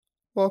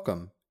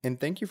Welcome, and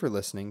thank you for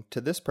listening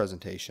to this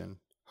presentation,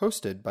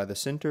 hosted by the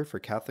Center for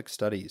Catholic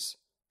Studies,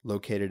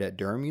 located at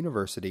Durham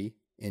University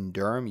in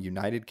Durham,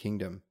 United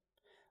Kingdom,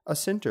 a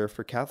center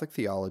for Catholic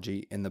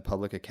theology in the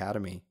Public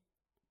Academy.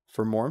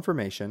 For more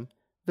information,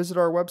 visit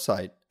our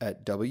website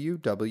at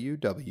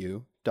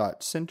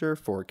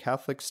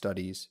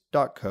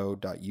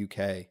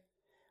www.centerforcatholicstudies.co.uk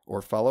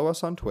or follow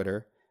us on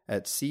Twitter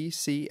at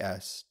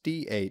CCSDHAM.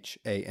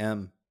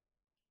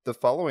 The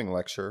following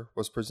lecture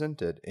was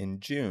presented in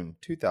June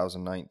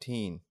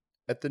 2019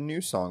 at the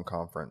New Song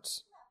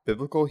Conference,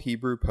 Biblical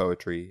Hebrew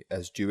Poetry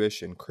as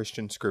Jewish and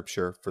Christian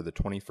Scripture for the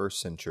 21st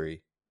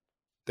Century.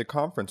 The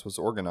conference was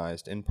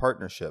organized in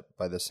partnership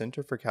by the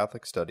Center for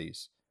Catholic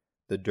Studies,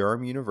 the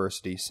Durham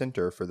University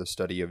Center for the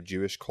Study of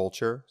Jewish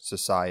Culture,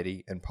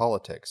 Society, and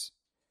Politics,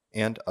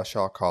 and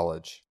Ushaw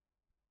College.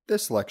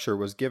 This lecture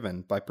was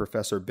given by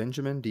Professor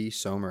Benjamin D.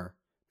 Somer,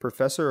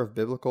 Professor of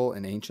Biblical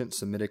and Ancient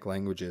Semitic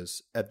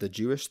Languages at the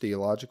Jewish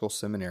Theological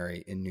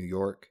Seminary in New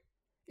York,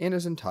 and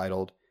is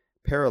entitled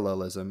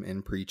Parallelism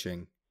in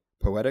Preaching,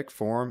 Poetic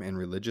Form and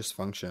Religious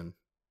Function.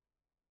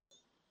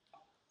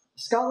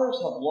 Scholars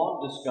have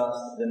long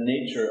discussed the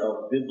nature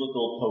of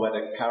biblical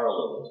poetic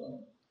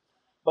parallelism,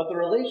 but the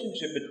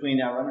relationship between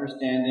our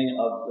understanding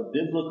of the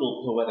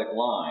biblical poetic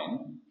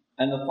line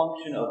and the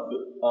function of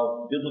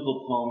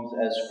biblical poems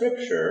as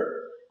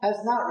scripture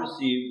has not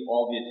received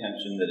all the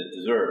attention that it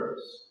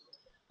deserves.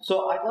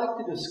 So I'd like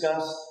to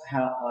discuss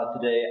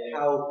today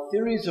how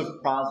theories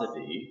of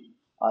prosody,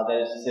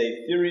 that is to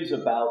say, theories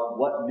about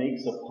what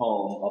makes a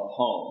poem,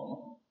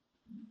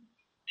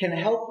 can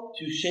help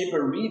to shape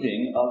a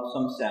reading of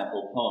some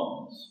sample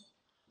poems.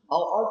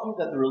 I'll argue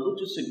that the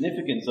religious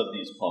significance of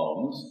these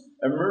poems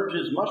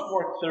emerges much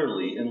more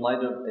clearly in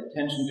light of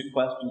attention to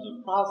questions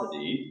of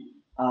prosody,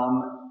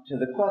 to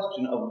the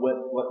question of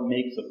what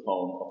makes a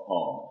poem a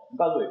poem. And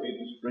by the way, if you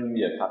could just bring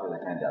me a copy of the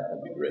handout,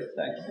 that'd be great.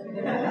 Thanks.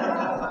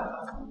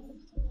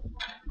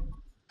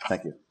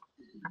 Thank you.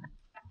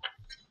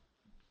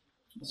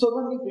 So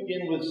let me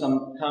begin with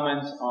some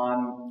comments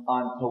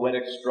on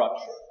poetic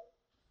structure.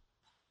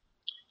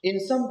 In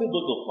some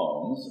biblical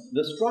poems,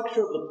 the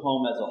structure of the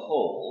poem as a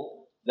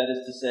whole, that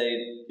is to say,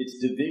 its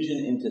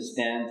division into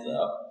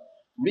stanza,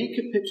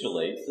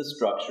 recapitulates the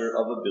structure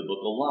of a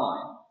biblical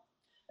line.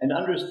 And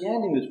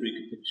understanding this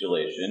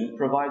recapitulation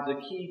provides a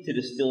key to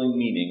distilling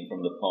meaning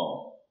from the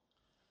poem.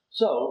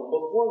 So,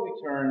 before we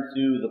turn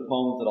to the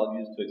poems that I'll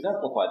use to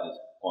exemplify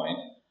this point,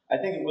 I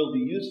think it will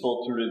be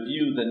useful to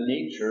review the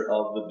nature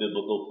of the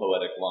biblical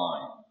poetic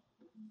line.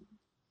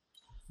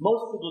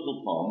 Most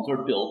biblical poems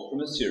are built from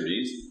a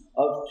series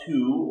of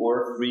 2-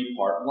 or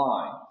 3-part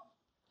lines.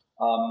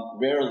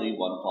 Rarely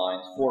one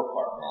finds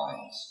 4-part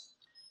lines.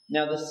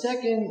 Now, the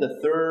second, the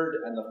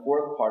third, and the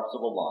fourth parts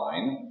of a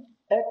line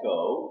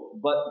echo,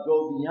 but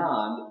go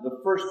beyond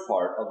the first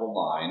part of a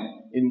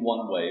line in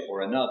one way or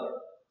another.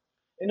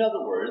 In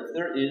other words,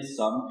 there is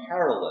some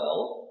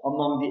parallel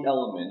among the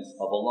elements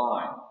of a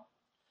line.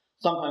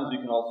 Sometimes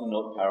we can also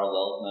note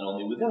parallels not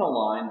only within a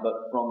line,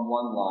 but from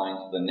one line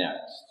to the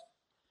next.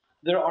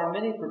 There are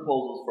many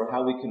proposals for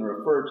how we can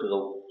refer to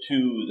the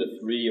 2,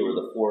 the 3, or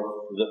the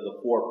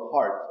 4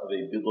 parts of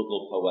a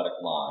biblical poetic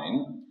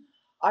line.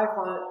 I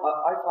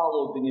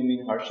follow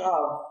Benjamin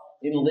Harshav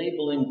in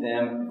labeling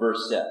them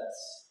versets,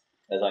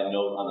 as I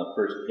note on the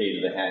first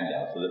page of the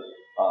handout. So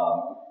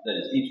that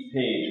is, each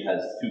page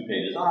has 2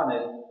 pages on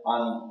it.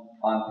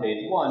 On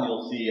page 1,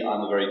 you'll see on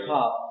the very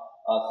top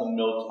some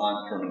notes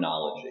on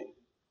terminology.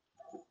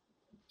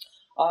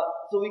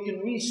 So we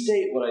can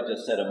restate what I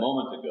just said a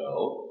moment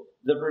ago.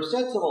 The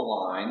versets of a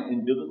line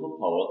in biblical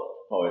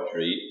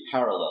poetry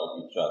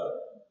parallel each other.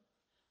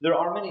 There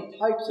are many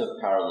types of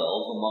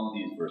parallels among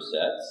these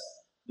versets.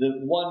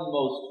 The one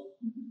most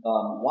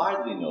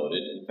widely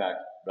noted, in fact,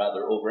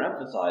 rather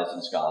overemphasized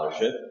in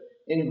scholarship,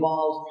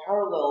 involves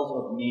parallels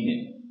of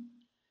meaning.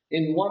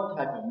 In one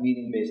type of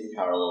meaning-based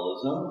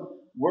parallelism,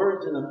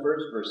 words in the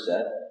first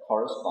verset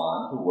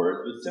correspond to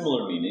words with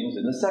similar meanings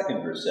in the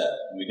second verset.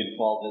 We can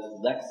call this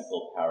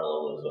lexical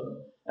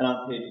parallelism. And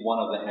on page 1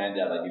 of the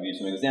handout, I give you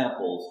some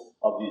examples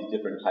of these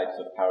different types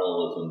of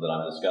parallelism that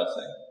I'm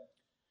discussing.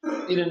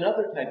 In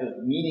another type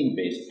of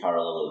meaning-based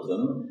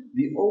parallelism,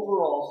 the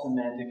overall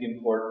semantic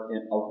import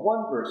of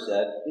one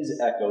verset is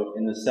echoed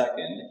in the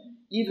second,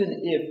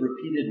 even if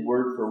repeated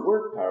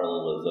word-for-word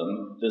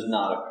parallelism does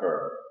not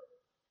occur.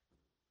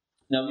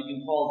 Now, we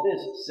can call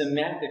this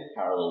semantic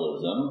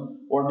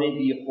parallelism, or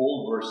maybe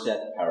whole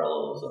verset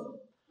parallelism.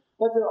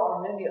 But there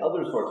are many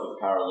other sorts of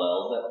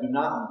parallels that do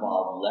not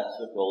involve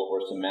lexical or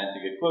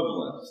semantic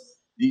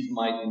equivalence. These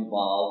might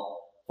involve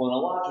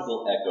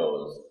phonological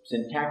echoes,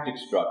 syntactic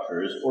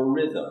structures, or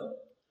rhythm.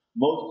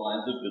 Most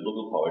lines of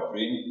biblical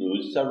poetry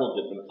include several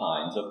different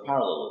kinds of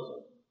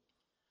parallelism.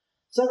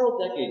 Several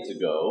decades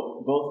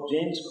ago, both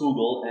James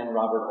Kugel and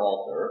Robert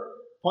Alter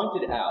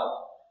pointed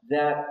out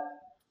that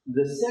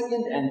the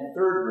second and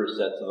third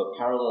versets of a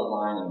parallel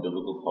line in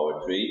biblical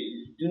poetry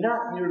do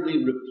not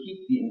merely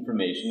repeat the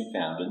information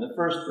found in the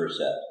first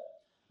verset.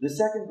 The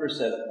second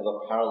verset of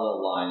a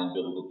parallel line in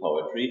biblical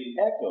poetry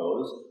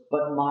echoes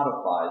but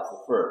modifies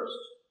the first.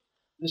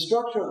 The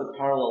structure of the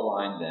parallel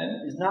line,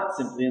 then, is not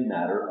simply a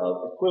matter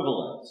of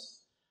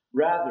equivalence.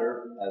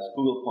 Rather, as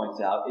Kugel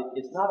points out,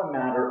 it's not a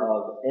matter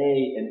of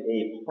A and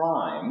A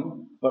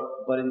prime,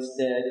 but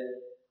instead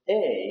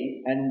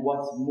A and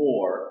what's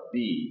more,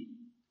 B.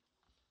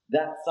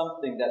 That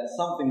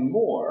something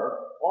more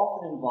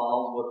often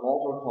involves what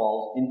Alter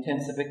calls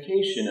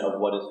intensification of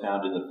what is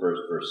found in the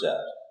first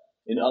verset.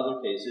 In other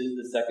cases,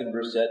 the second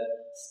verset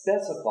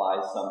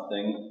specifies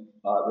something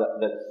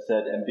that's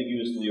said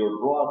ambiguously or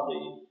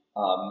broadly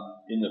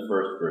in the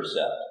first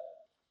verset.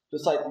 To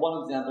cite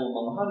one example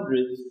among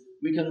hundreds,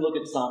 we can look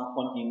at Psalm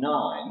 29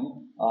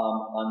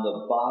 on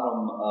the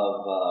bottom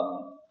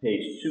of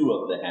page 2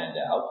 of the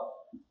handout.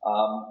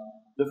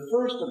 The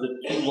first of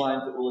the two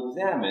lines that we'll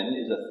examine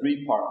is a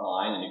three-part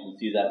line, and you can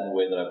see that in the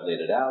way that I've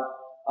laid it out.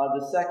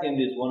 The second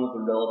is one of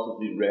the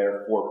relatively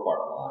rare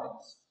four-part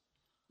lines.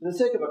 For the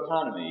sake of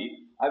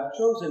economy, I've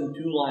chosen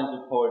two lines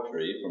of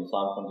poetry from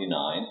Psalm 29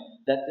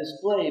 that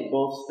display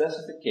both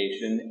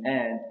specification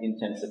and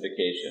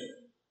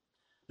intensification.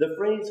 The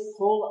phrase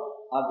Kol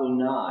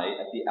Adonai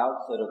at the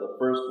outset of the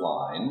first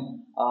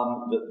line,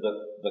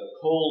 the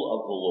Kol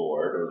of the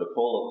Lord, or the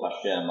Kol of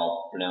Hashem,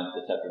 I'll pronounce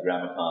the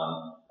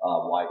Tetragrammaton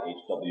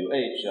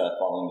YHWH,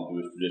 following the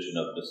Jewish tradition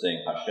of just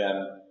saying Hashem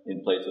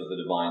in place of the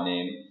divine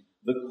name.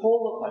 The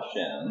Kol of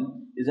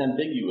Hashem is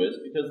ambiguous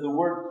because the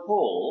word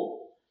Kol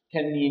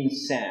can mean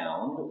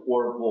sound,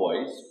 or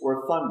voice,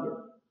 or thunder.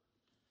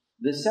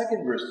 The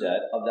second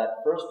verset of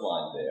that first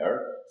line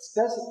there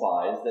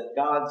specifies that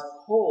God's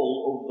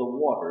Kol over the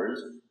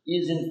waters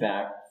is in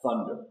fact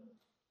thunder.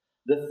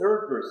 The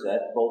third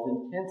verset both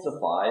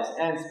intensifies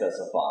and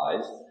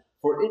specifies,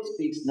 for it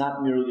speaks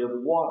not merely of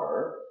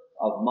water,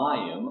 of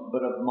Mayim,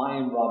 but of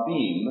Mayim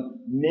Rabim,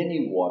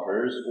 many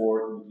waters,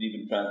 or you could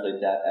even translate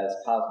that as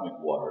cosmic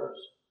waters.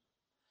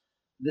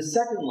 The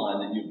second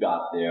line that you've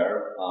got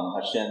there,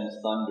 Hashem's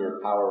thunder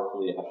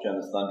powerfully,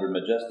 Hashem's thunder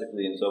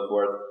majestically, and so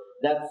forth,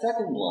 that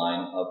second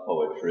line of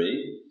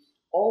poetry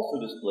also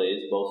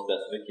displays both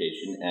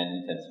specification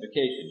and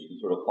intensification. You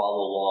can sort of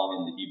follow along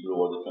in the Hebrew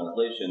or the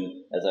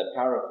translation as I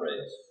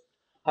paraphrase.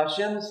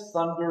 Hashem's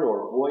thunder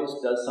or voice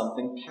does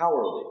something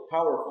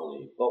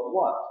powerfully, but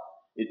what?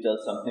 It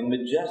does something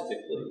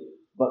majestically,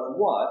 but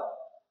what?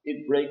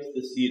 It breaks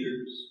the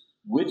cedars.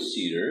 Which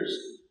cedars?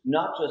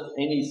 Not just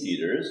any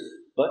cedars,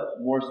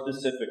 but more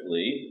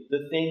specifically,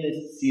 the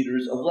famous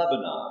cedars of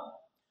Lebanon.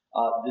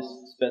 This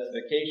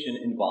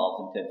specification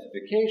involves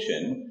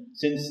intensification,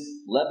 since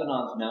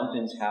Lebanon's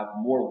mountains have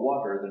more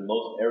water than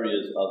most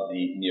areas of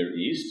the Near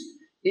East.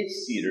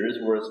 Its cedars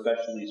were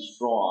especially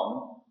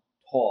strong,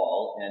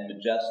 tall, and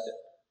majestic.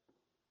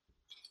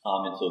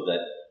 And so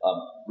that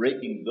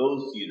breaking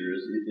those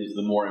cedars is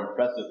the more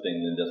impressive thing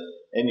than just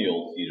any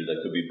old cedar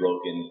that could be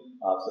broken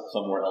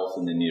somewhere else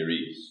in the Near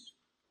East.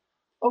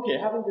 Okay,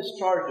 having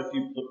discharged a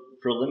few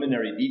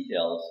preliminary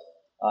details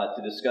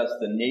to discuss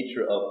the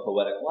nature of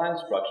poetic line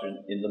structure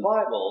in the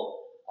Bible,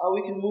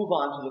 we can move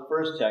on to the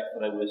first text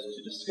that I wish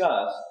to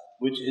discuss,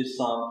 which is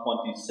Psalm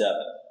 27.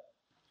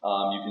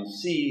 You can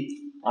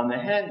see on the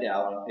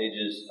handout on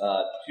pages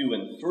 2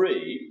 and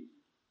 3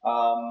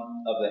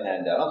 of the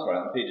handout,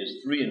 on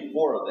pages 3 and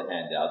 4 of the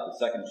handout, the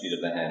second sheet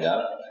of the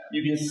handout,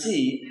 you can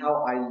see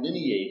how I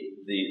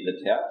lineate the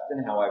text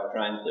and how I've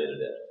translated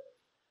it.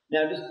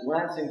 Now, just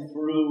glancing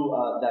through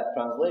that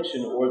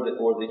translation or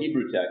the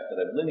Hebrew text that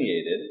I've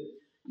lineated,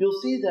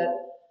 you'll see that,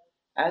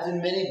 as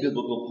in many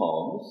biblical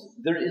poems,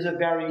 there is a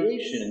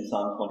variation in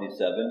Psalm 27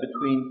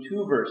 between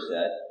 2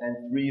 verset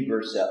and 3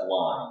 verset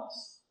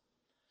lines.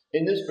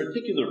 In this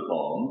particular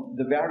poem,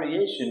 the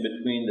variation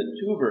between the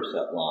 2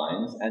 verset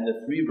lines and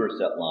the 3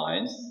 verset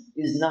lines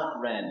is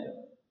not random.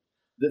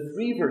 The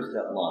 3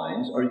 verset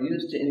lines are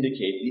used to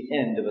indicate the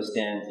end of a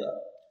stanza.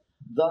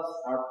 Thus,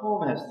 our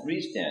poem has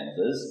 3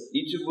 stanzas,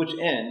 each of which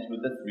ends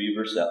with a 3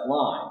 verset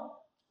line.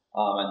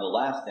 And the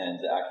last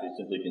stanza actually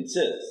simply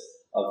consists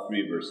of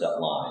 3 verset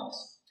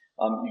lines.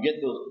 You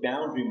get those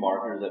boundary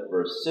markers at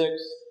verse 6,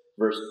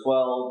 verse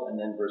 12, and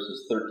then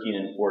verses 13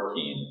 and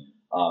 14,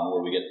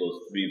 where we get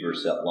those 3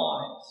 verset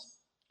lines.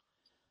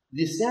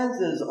 The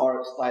stanzas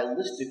are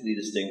stylistically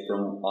distinct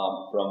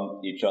from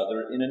each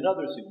other in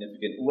another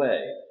significant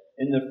way.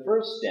 In the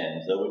first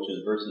stanza, which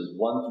is verses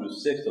 1 through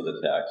 6 of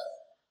the text,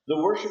 the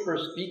worshiper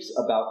speaks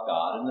about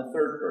God in the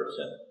third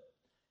person.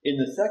 In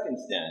the second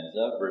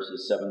stanza,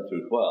 verses 7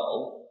 through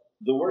 12,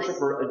 the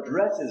worshiper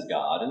addresses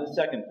God in the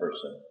second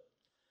person.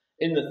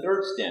 In the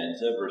third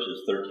stanza,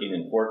 verses 13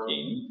 and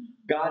 14,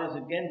 God is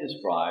again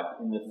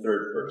described in the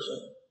third person.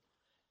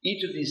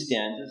 Each of these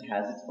stanzas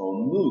has its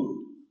own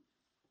mood.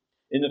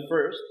 In the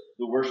first,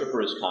 the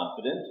worshiper is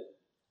confident.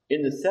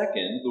 In the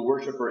second, the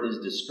worshiper is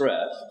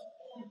distressed.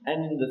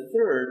 And in the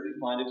third, we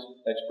find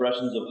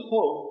expressions of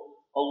hope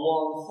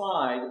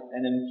alongside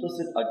an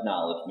implicit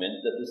acknowledgement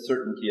that the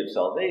certainty of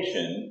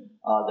salvation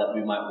that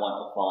we might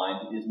want to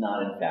find is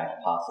not in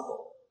fact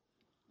possible.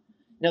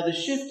 Now, the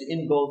shift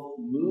in both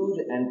mood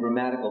and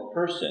grammatical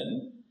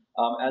person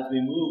as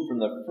we move from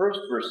the first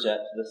verset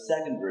to the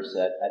second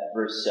verset at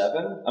verse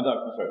 7,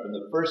 from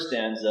the first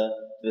stanza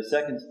to the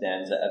second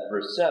stanza at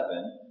verse 7,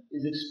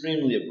 is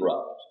extremely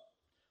abrupt.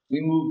 We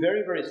move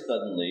very, very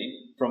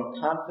suddenly from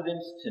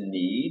confidence to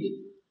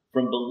need,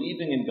 from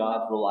believing in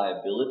God's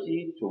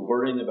reliability to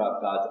worrying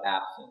about God's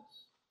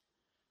absence.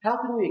 How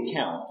can we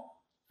account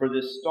for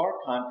this stark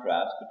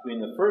contrast between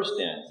the first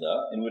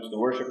stanza, in which the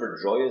worshiper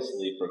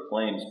joyously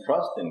proclaims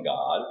trust in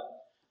God,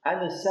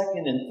 and the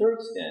second and third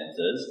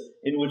stanzas,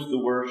 in which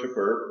the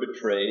worshiper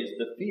betrays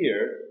the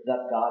fear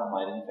that God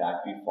might in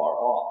fact be far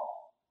off?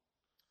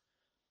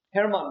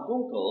 Hermann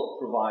Gunkel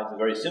provides a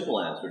very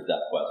simple answer to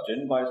that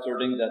question by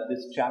asserting that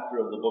this chapter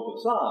of the Book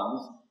of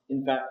Psalms,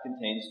 in fact,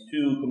 contains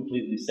two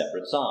completely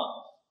separate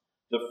psalms.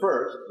 The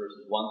first,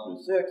 verses 1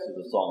 through 6, is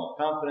a song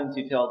of confidence,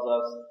 he tells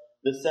us.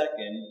 The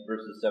second,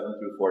 verses 7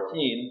 through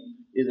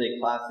 14, is a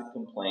classic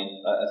complaint,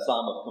 a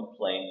psalm of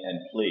complaint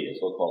and plea, a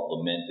so-called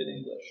lament in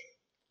English.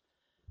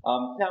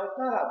 Now, it's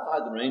not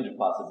outside the range of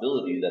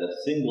possibility that a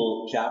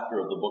single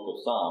chapter of the Book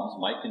of Psalms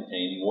might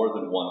contain more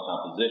than one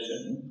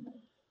composition,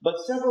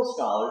 but several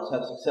scholars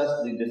have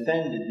successfully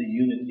defended the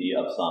unity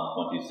of Psalm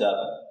 27.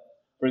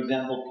 For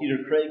example,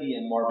 Peter Craigie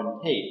and Marvin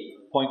Tate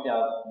point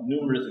out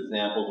numerous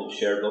examples of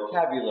shared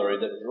vocabulary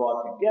that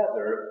draw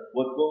together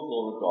what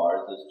Gunkel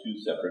regards as two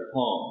separate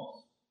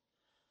poems.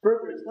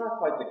 Further, it's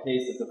not quite the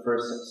case that the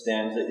first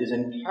stanza is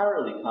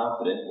entirely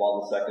confident,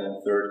 while the second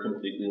and third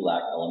completely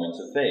lack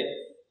elements of faith.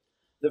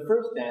 The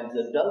first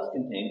stanza does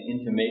contain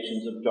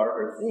intimations of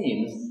darker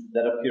themes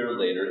that appear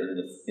later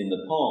in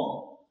the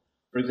poem.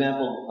 For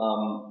example,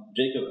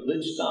 Jacob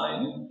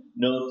Lidstein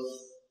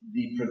notes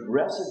the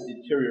progressive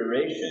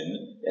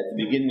deterioration at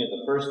the beginning of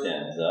the first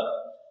stanza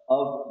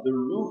of the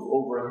roof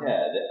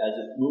overhead as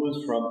it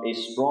moves from a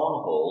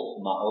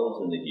stronghold,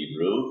 ma'oz in the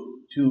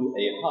Hebrew, to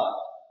a hut,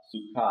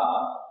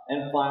 sukkah,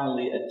 and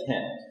finally a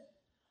tent.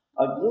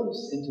 A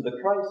glimpse into the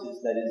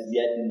crisis that is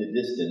yet in the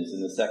distance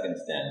in the second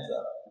stanza.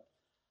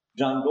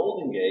 John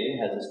Goldingay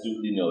has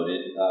astutely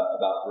noted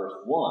about verse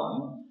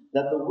 1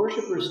 that the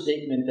worshipper's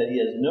statement that he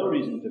has no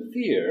reason to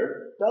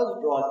fear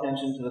does draw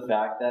attention to the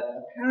fact that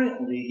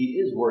apparently he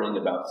is worrying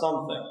about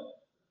something.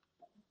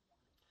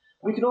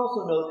 We can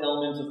also note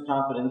elements of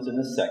confidence in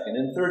the second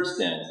and third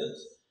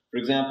stanzas. For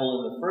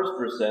example, in the first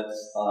versets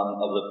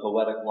of the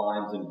poetic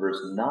lines in verse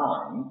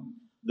 9,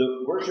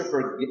 the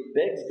worshiper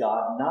begs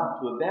God not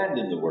to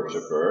abandon the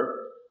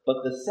worshiper,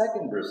 but the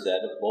second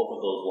verset of both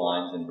of those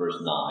lines in verse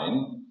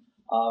 9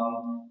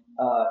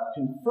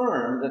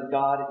 confirm that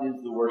God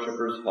is the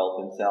worshiper's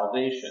help and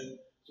salvation.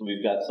 So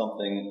we've got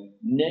something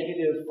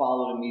negative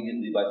followed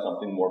immediately by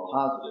something more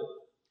positive.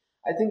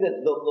 I think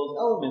that those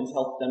elements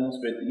help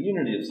demonstrate the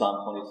unity of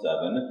Psalm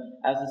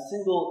 27 as a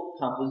single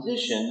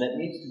composition that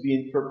needs to be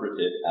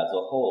interpreted as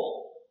a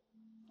whole.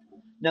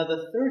 Now,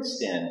 the third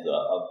stanza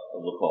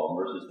of the poem,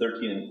 verses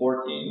 13 and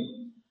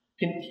 14,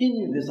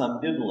 continue this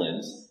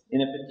ambivalence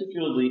in a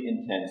particularly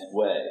intense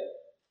way.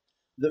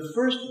 The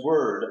first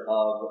word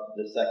of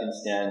the second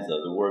stanza,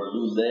 the word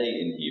lule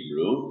in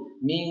Hebrew,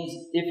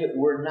 means if it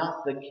were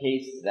not the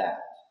case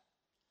that.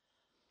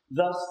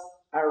 Thus,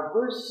 our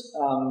verse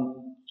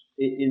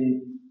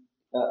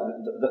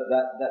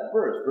that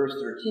verse, verse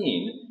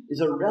 13, is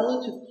a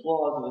relative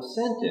clause of a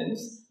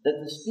sentence that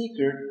the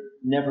speaker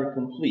never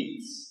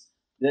completes.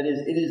 That is,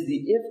 it is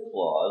the if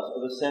clause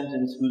of a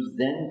sentence whose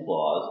then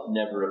clause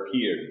never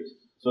appears.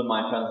 So in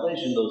my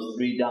translation, those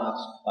three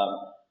dots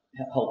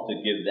help to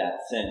give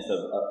that sense of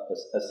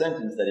a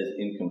sentence that is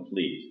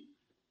incomplete.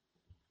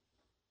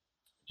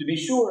 To be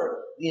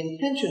sure, the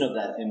intention of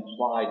that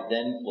implied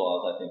then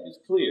clause, I think, is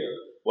clear.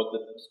 What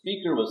the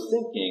speaker was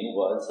thinking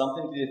was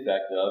something to the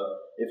effect of,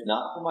 if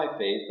not for my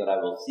faith that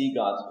I will see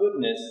God's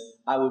goodness,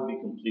 I would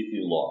be completely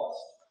lost.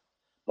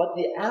 But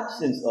the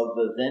absence of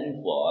the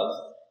then clause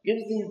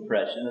gives the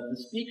impression that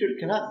the speaker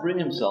cannot bring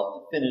himself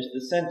to finish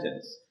the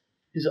sentence.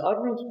 His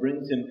utterance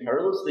brings him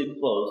perilously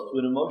close to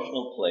an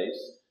emotional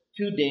place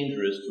too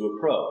dangerous to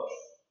approach.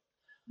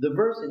 The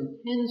verse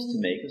intends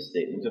to make a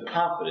statement of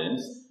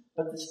confidence,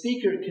 but the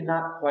speaker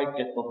cannot quite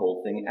get the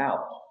whole thing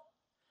out.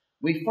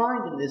 We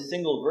find in this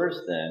single verse,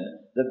 then,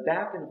 the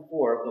back and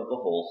forth of the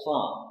whole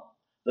psalm.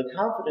 The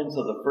confidence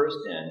of the first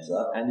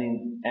stanza and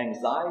the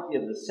anxiety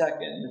of the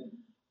second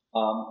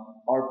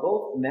are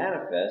both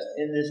manifest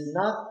in this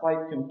not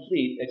quite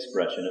complete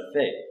expression of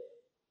faith.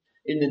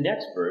 In the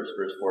next verse,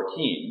 verse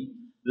 14,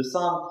 the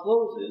psalm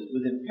closes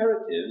with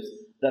imperatives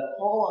that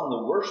call on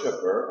the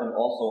worshiper and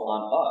also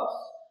on us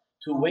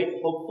to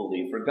wait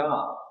hopefully for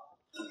God.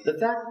 The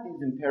fact that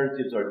these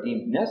imperatives are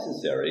deemed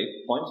necessary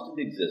points to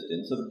the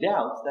existence of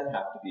doubts that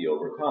have to be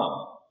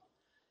overcome.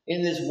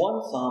 In this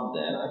one psalm,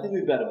 then, I think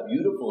we've got a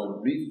beautiful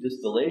and brief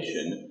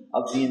distillation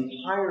of the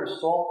entire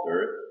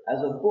Psalter as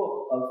a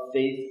book of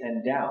faith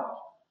and doubt.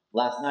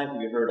 Last night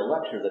we heard a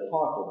lecture that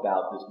talked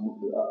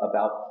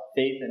about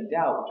faith and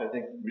doubt, which I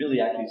think really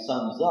actually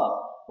sums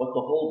up what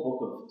the whole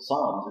book of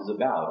Psalms is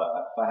about.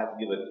 If I had to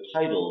give a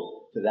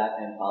title to that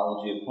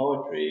anthology of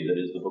poetry that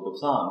is the book of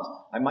Psalms,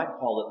 I might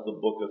call it the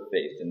book of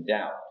faith and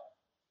doubt.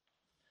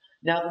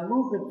 Now, the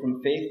movement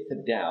from faith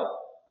to doubt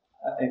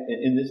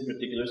in this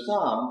particular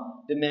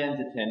psalm demands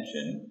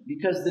attention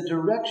because the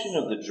direction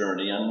of the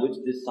journey on which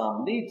this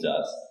psalm leads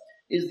us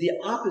is the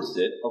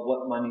opposite of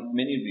what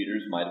many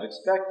readers might have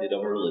expected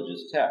of a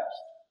religious text.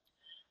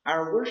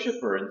 Our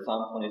worshiper in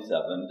Psalm 27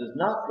 does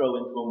not grow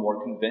into a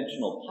more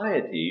conventional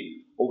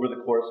piety over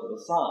the course of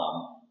the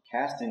psalm,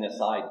 casting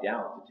aside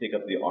doubt to take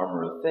up the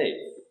armor of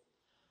faith.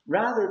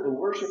 Rather, the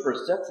worshiper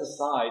sets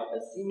aside a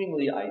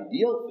seemingly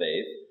ideal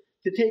faith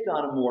to take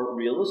on a more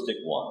realistic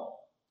one.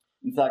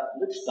 In fact,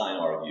 Lichtstein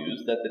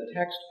argues that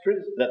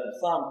the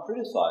psalm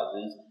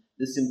criticizes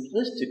the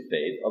simplistic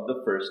faith of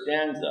the first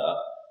stanza,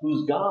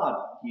 whose God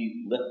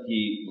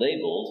he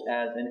labels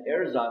as an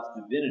ersatz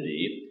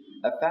divinity,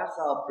 a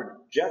facile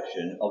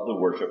projection of the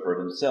worshiper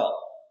himself.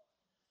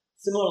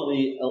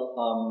 Similarly,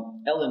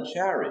 Ellen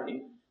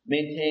Chary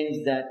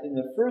maintains that in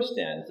the first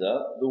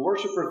stanza, the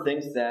worshiper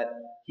thinks that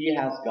he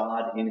has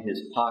God in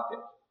his pocket.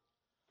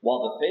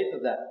 While the faith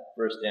of that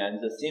first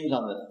stanza seems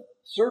on the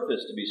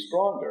surface to be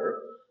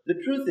stronger,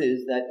 the truth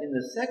is that in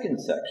the second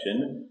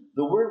section,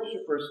 the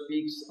worshiper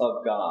speaks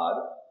of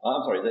God.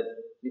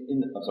 In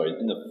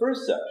the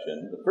first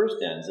section, the first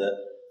stanza,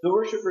 the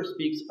worshiper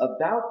speaks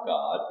about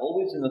God,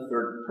 always in the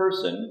third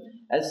person,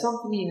 as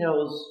something he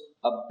knows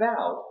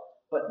about,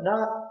 but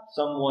not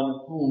someone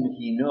whom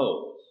he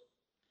knows.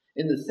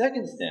 In the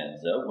second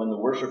stanza, when the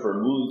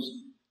worshiper moves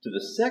to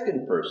the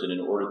second person in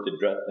order to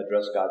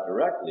address God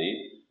directly,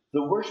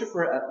 the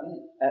worshiper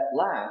at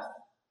last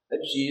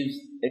achieves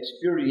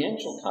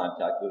experiential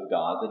contact with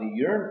God that he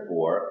yearned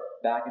for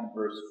back in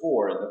verse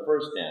 4 in the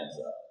first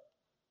stanza.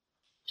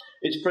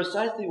 It's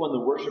precisely when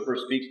the worshiper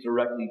speaks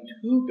directly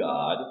to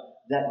God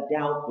that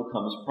doubt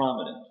becomes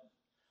prominent.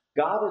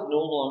 God is no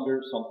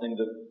longer something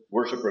the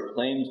worshiper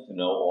claims to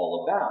know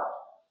all about.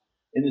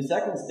 In the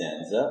second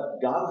stanza,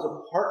 God is a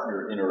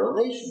partner in a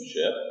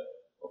relationship,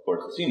 of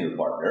course, a senior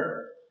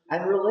partner,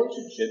 and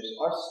relationships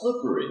are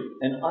slippery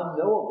and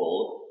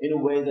unknowable in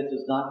a way that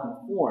does not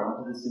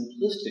conform to the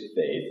simplistic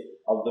faith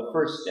of the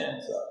first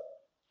stanza.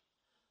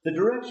 The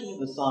direction of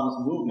the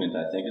psalm's movement,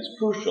 I think, is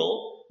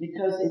crucial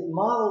because it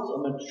models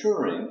a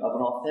maturing of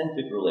an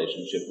authentic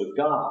relationship with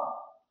God.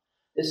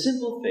 A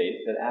simple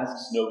faith that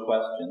asks no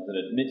questions and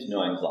admits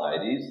no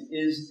anxieties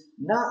is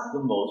not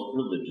the most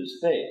religious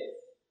faith.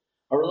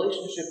 A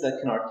relationship that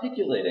can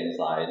articulate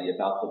anxiety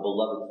about the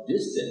beloved's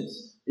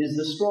distance is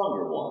the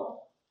stronger one.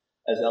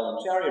 As Ellen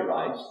Chary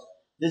writes,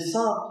 this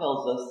psalm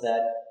tells us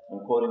that,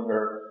 I'm quoting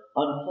her,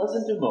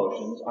 unpleasant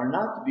emotions are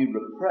not to be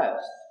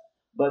repressed,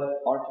 but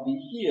are to be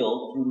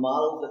healed through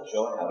models that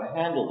show how to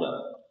handle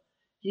them.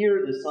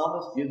 Here, the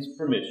psalmist gives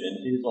permission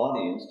to his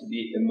audience to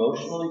be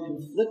emotionally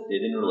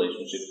conflicted in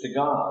relationship to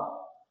God.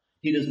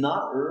 He does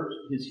not urge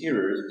his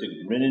hearers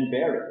to grin and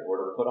bear it or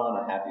to put on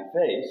a happy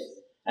face,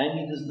 and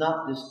he does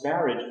not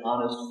disparage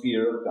honest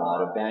fear of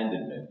God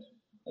abandonment.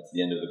 That's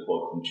the end of the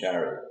quote from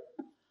Chary.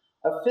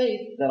 A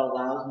faith that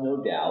allows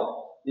no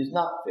doubt is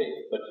not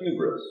faith, but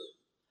hubris.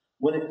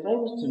 When it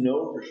claims to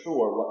know for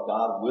sure what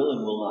God will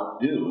and will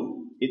not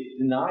do, it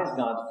denies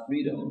God's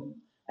freedom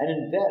and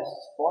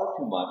invests far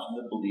too much in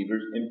the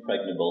believer's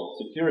impregnable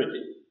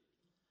security.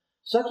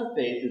 Such a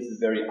faith is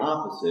the very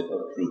opposite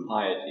of true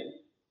piety.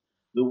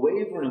 The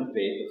wavering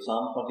faith of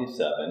Psalm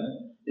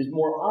 27 is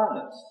more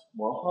honest,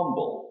 more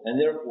humble, and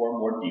therefore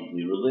more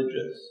deeply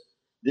religious.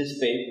 This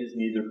faith is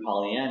neither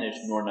Pollyannish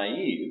nor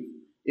naive.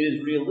 It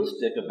is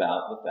realistic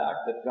about the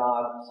fact that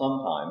God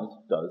sometimes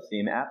does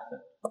seem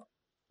absent.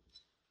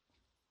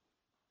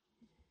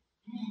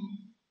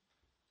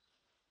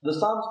 The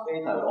Psalm's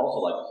faith, I would also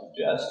like to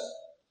suggest,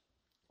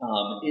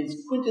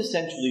 is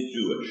quintessentially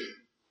Jewish.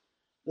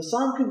 The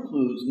Psalm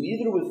concludes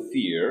neither with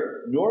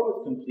fear nor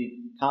with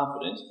complete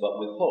confidence, but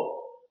with hope.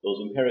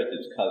 Those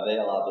imperatives, Kaveh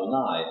al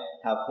Adonai,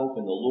 have hope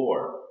in the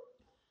Lord.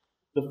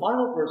 The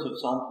final verse of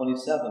Psalm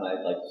 27,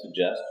 I'd like to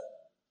suggest,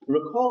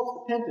 recalls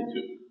the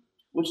Pentateuch,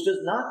 which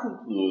does not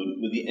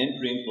conclude with the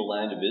entry into the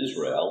land of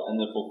Israel and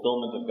the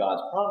fulfillment of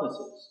God's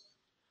promises.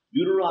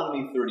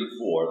 Deuteronomy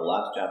 34, the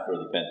last chapter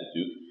of the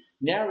Pentateuch,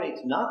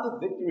 narrates not the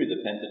victory of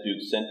the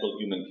Pentateuch's central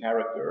human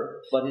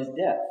character, but his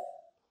death.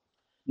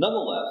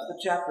 Nonetheless,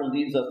 the chapter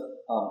leaves us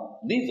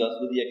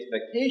with the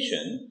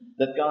expectation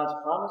that God's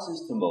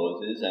promises to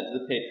Moses and to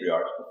the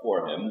patriarchs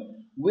before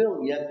him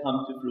will yet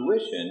come to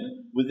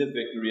fruition with the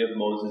victory of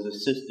Moses'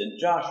 assistant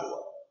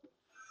Joshua.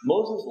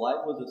 Moses'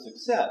 life was a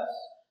success,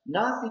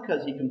 not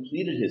because he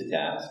completed his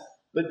task,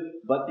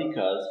 but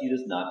because he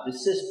does not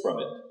desist from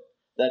it.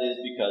 That is,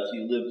 because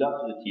he lived up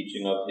to the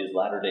teaching of his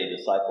latter-day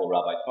disciple,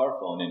 Rabbi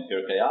Tarfon, in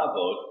Pirkei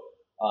Avot,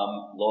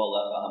 Lo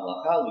alecha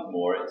hamlacha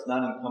ligmor, it's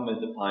not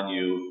incumbent upon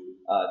you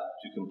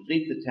to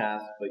complete the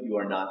task, but you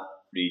are not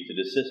free to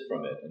desist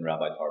from it, in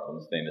Rabbi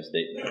Tarfon's famous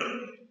statement.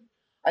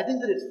 I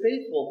think that it's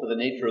faithful for the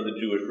nature of the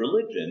Jewish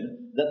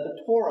religion that the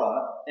Torah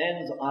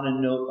ends on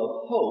a note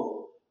of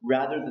hope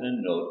rather than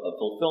a note of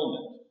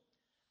fulfillment.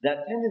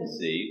 That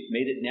tendency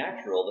made it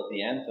natural that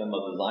the anthem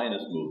of the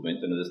Zionist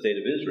movement and of the State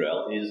of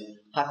Israel is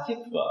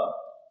Hatikva,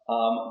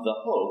 the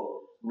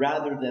hope,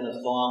 rather than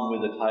a song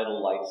with a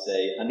title like,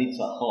 say,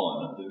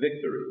 Hanitzahon, the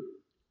victory.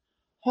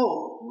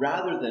 Hope,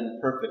 rather than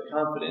perfect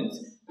confidence,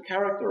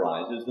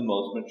 characterizes the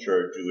most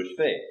mature Jewish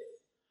faith.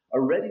 A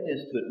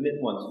readiness to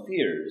admit one's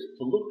fears,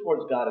 to look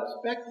towards God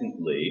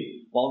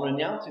expectantly, while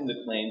renouncing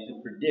the claim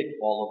to predict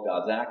all of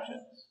God's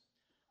actions.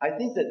 I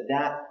think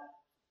that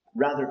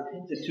rather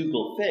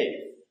Pentateuchal faith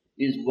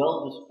is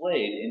well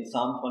displayed in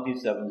Psalm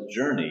 27's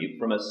journey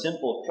from a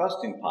simple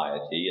trusting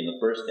piety in the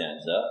first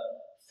stanza,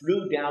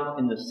 through doubt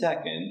in the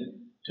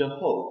second, to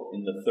hope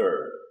in the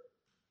third.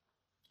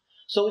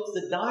 So it's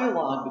the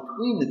dialogue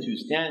between the two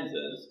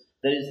stanzas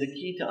that is the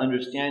key to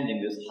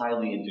understanding this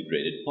highly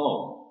integrated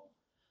poem.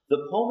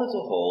 The poem as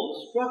a whole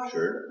is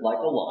structured like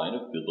a line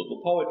of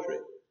biblical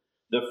poetry.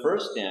 The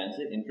first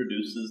stanza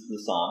introduces the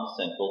psalm's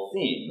central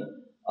theme,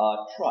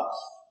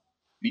 trust,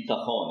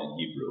 bitachon in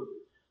Hebrew.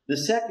 The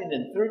second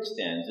and third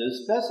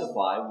stanzas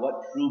specify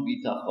what true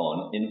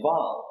bitachon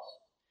involves.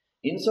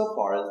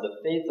 Insofar as the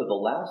faith of the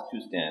last two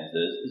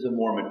stanzas is a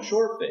more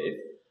mature faith,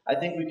 I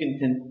think we can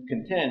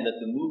contend that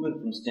the movement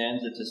from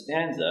stanza to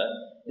stanza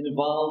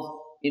involves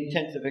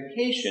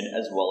intensification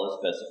as well as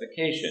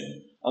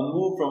specification, a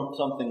move from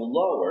something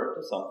lower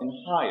to something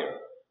higher,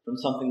 from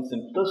something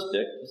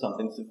simplistic to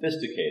something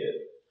sophisticated,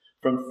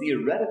 from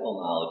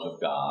theoretical knowledge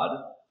of God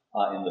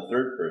in the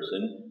third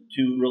person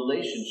to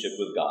relationship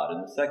with God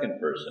in the second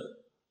person.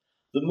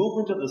 The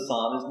movement of the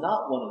psalm is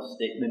not one of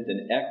statement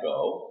and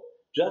echo,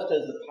 just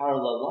as the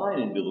parallel line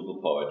in biblical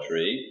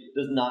poetry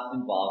does not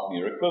involve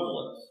mere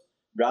equivalence.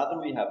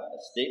 Rather, we have a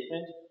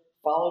statement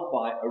followed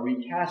by a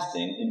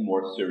recasting in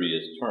more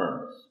serious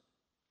terms.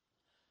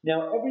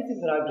 Now, everything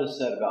that I've just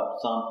said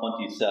about Psalm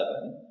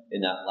 27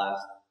 in that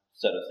last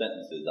set of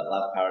sentences, that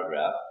last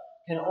paragraph,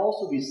 can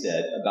also be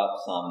said about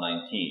Psalm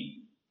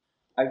 19.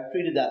 I've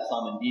treated that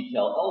psalm in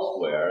detail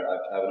elsewhere.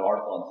 I have an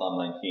article on Psalm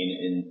 19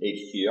 in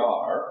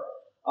HTR.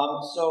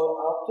 So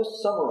I'll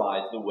just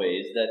summarize the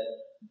ways that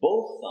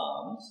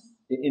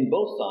in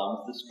both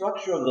psalms, the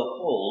structure of the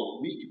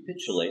whole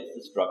recapitulates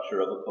the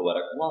structure of a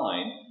poetic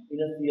line in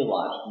a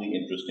theologically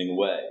interesting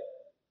way.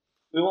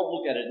 We won't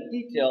look at it in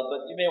detail,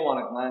 but you may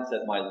want to glance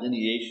at my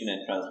lineation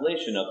and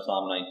translation of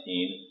Psalm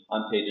 19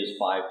 on pages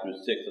 5 through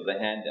 6 of the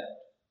handout.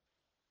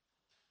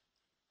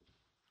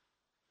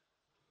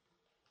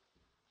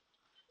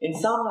 In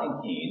Psalm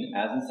 19,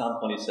 as in Psalm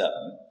 27,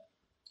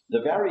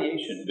 the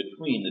variation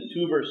between the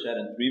 2-verset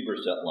and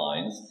 3-verset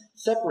lines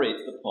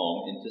separates the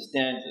poem into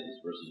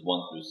stanzas, verses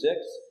 1 through 6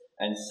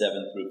 and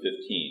 7 through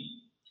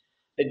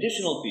 15.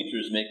 Additional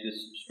features make this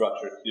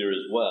structure clear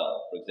as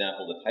well. For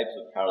example, the types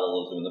of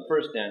parallelism in the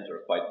first stanza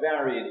are quite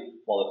varied,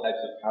 while the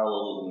types of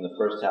parallelism in the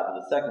first half of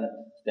the second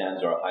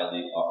stanza are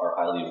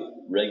highly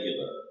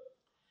regular.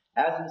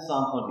 As in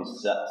Psalm 27,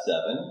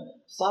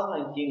 Psalm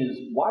 19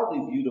 is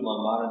widely viewed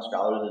among modern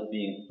scholars as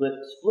being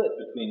split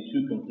between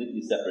two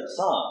completely separate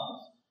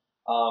psalms.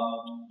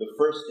 The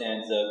first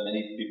stanza,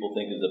 many people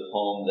think, is a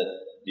poem that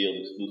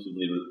deals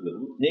exclusively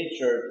with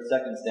nature. The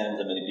second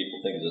stanza, many people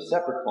think, is a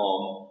separate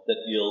poem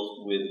that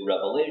deals with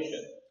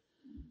revelation.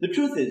 The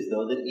truth is,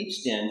 though, that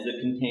each stanza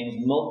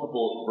contains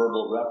multiple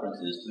verbal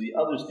references to the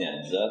other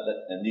stanza,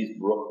 and these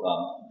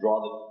draw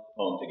the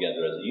poem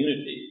together as a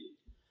unity.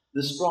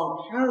 The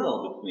strong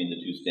parallel between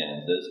the two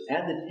stanzas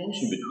and the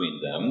tension between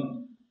them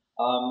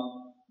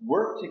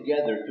work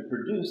together to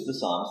produce the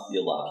psalm's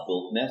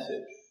theological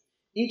message.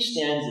 Each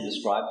stanza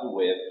describes a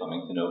way of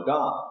coming to know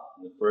God.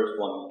 In the first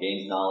one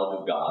gains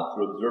knowledge of God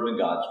through observing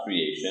God's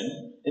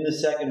creation. In the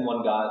second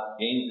one, God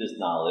gains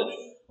this knowledge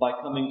by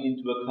coming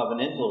into a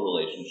covenantal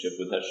relationship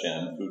with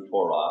Hashem through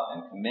Torah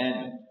and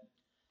commandment.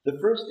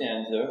 The first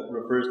stanza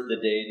refers to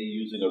the deity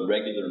using a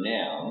regular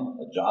noun,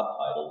 a job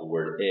title, the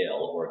word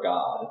El, or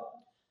God.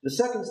 The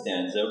second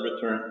stanza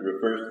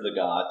refers to the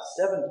God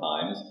 7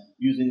 times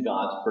using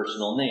God's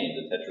personal name,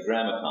 the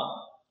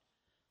Tetragrammaton.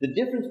 The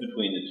difference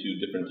between the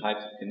two different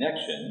types of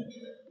connection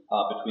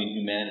between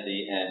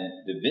humanity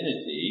and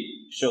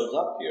divinity shows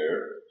up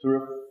here. To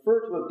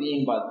refer to a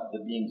being by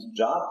the being's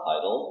job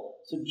title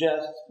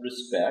suggests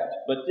respect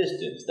but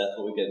distance. That's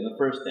what we get in the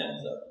first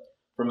stanza.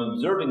 From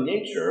observing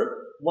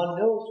nature, one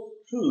knows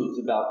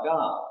truths about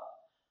God.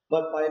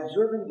 But by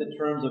observing the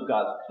terms of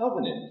God's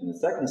covenant in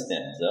the second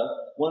stanza,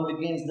 one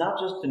begins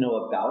not just to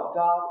know about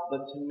God,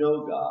 but to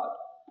know God.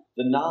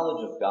 The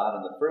knowledge of God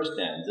in the first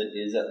stanza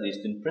is, at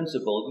least in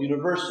principle,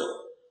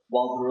 universal,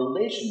 while the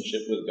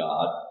relationship with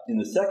God in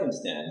the second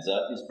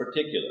stanza is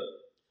particular.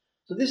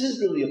 So this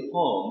is really a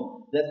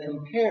poem that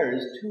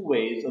compares two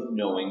ways of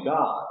knowing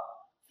God,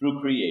 through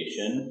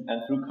creation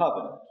and through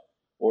covenant,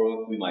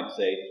 or we might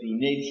say through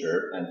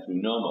nature and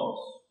through nomos.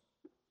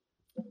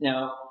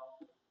 Now,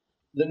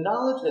 the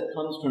knowledge that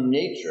comes from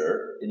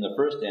nature in the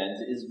first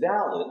stanza is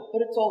valid,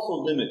 but it's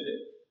also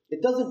limited.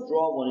 It doesn't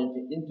draw one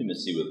into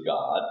intimacy with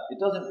God. It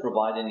doesn't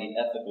provide any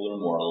ethical or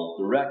moral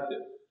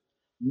directive.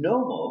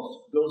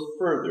 Nomos goes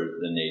further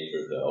than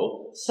nature,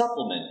 though,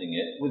 supplementing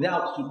it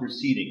without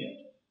superseding it.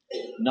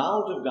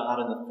 Knowledge of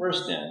God in the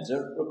first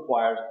stanza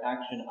requires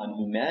action on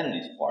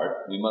humanity's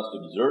part. We must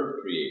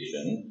observe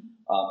creation,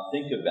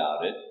 think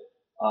about it,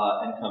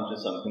 and come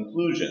to some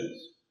conclusions.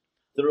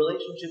 The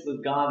relationship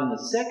with God in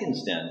the second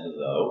stanza,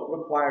 though,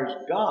 requires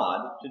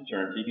God to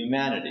turn to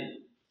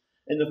humanity.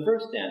 In the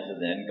first stanza,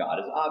 then, God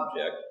is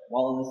object,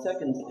 while in the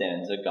second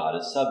stanza, God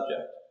is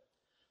subject.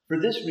 For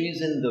this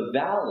reason, the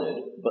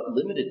valid but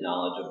limited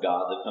knowledge of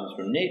God that comes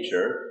from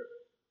nature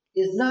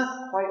is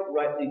not quite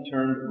rightly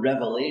termed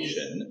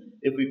revelation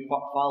if we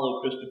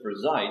follow Christopher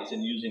Zeitz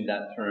in using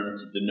that term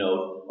to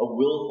denote a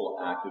willful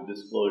act of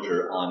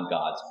disclosure on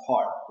God's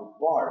part. For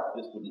Barth,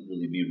 this wouldn't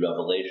really be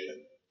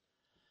revelation.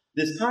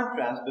 This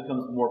contrast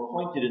becomes more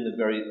pointed in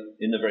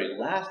the very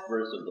last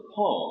verse of the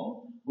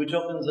poem, which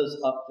opens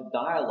us up to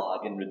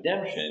dialogue and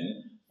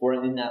redemption, for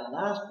in that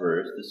last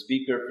verse, the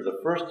speaker for the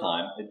first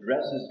time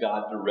addresses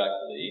God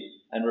directly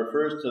and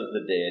refers to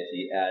the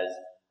deity as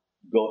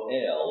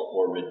Goel,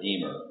 or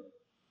Redeemer.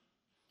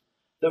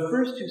 The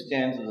first two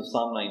stanzas of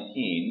Psalm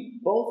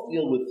 19 both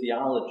deal with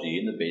theology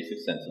in the basic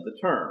sense of the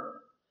term,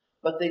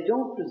 but they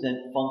don't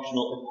present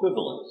functional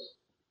equivalence.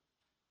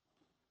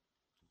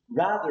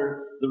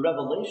 Rather, the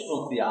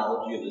revelational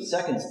theology of the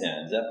second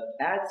stanza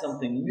adds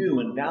something new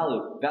and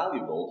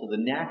valuable to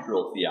the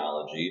natural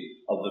theology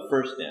of the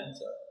first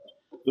stanza.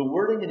 The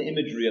wording and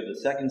imagery of the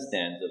second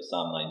stanza of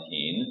Psalm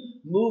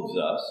 19 moves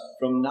us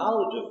from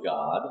knowledge of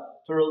God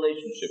to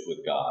relationship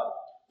with God,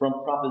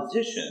 from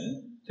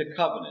proposition to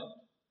covenant,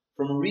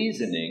 from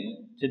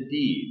reasoning to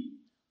deed,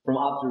 from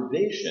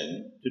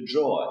observation to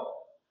joy,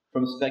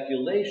 from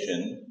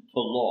speculation to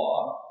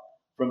law,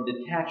 from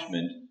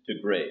detachment to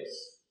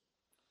grace.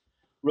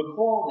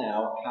 Recall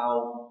now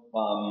how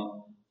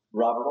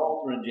Robert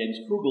Alter and James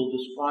Kugel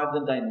describe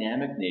the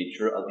dynamic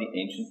nature of the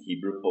ancient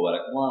Hebrew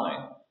poetic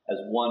line as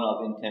one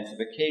of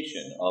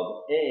intensification,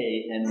 of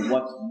A and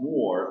what's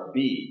more,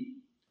 B.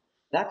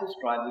 That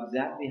describes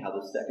exactly how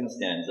the second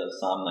stanza of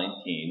Psalm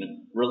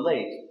 19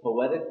 relates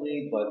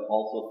poetically but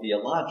also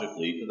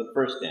theologically to the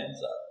first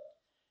stanza.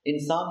 In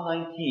Psalm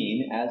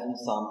 19, as in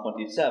Psalm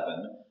 27,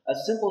 a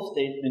simple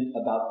statement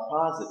about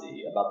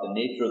prosody, about the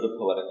nature of the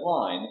poetic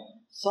line,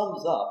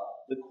 sums up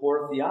the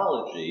core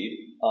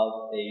theology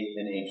of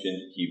an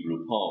ancient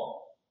Hebrew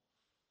poem.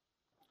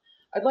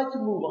 I'd like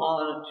to move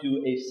on to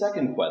a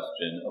second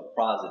question of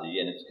prosody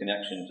and its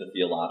connection to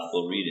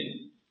theological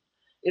reading.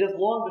 It has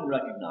long been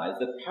recognized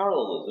that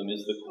parallelism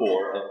is the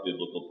core of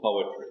biblical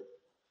poetry.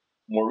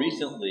 More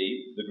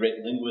recently, the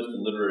great linguist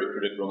and literary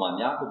critic Roman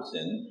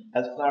Jakobson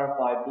has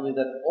clarified really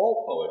that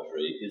all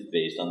poetry is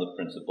based on the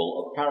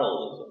principle of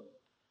parallelism.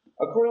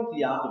 According to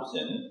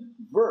Jakobson,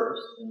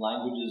 verse in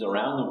languages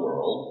around the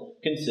world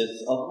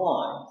consists of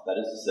lines. That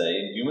is to say,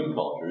 in human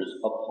cultures,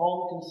 a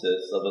poem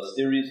consists of a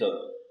series of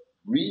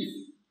brief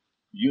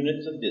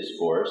units of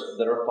discourse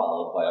that are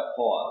followed by a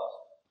pause.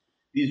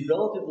 These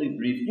relatively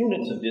brief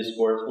units of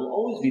discourse will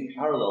always be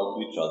parallel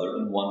to each other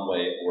in one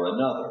way or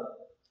another.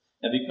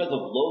 And because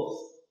of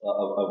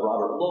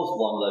Robert Loth's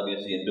long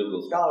legacy in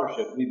biblical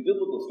scholarship, we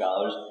biblical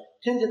scholars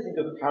tend to think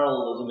of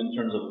parallelism in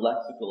terms of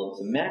lexical and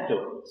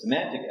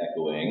semantic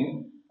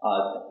echoing.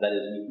 That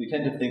is, we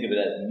tend to think of it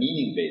as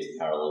meaning-based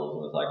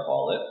parallelism, as I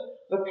call it.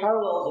 But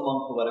parallels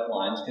among poetic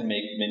lines can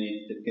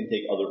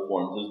take other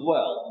forms as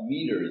well.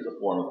 Meter is a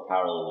form of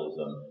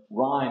parallelism.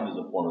 Rhyme is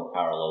a form of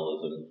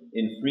parallelism.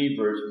 In free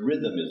verse,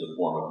 rhythm is a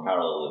form of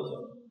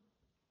parallelism.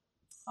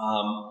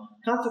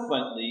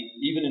 Consequently,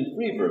 even in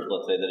free verse,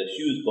 let's say, that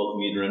eschews both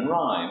meter and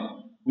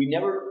rhyme, we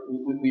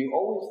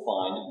always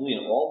find, really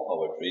in all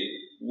poetry,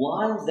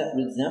 lines that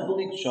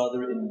resemble each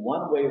other in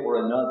one way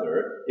or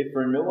another, if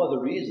for no other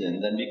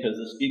reason than because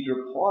the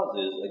speaker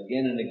pauses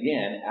again and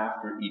again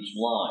after each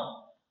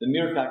line. The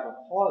mere fact of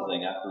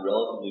pausing after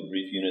relatively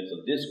brief units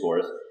of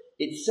discourse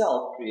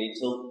itself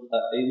creates a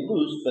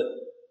loose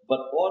but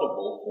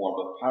audible form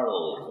of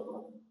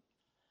parallelism.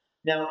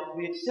 Now, if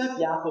we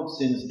accept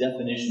Jakobson's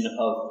definition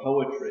of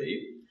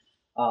poetry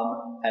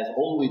as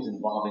always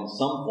involving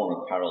some form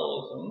of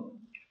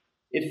parallelism,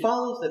 it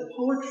follows that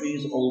poetry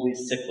is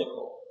always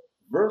cyclical.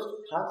 Verse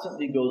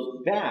constantly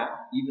goes back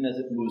even as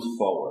it moves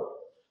forward.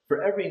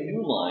 For every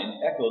new line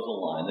echoes a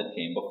line that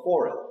came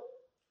before it.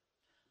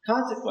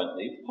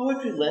 Consequently,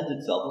 poetry lends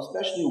itself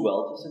especially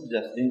well to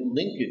suggesting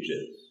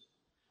linkages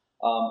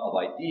of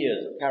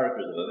ideas, of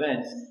characters, of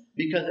events,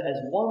 because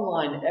as one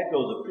line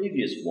echoes a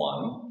previous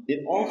one,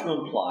 it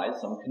also implies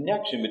some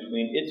connection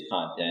between its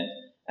content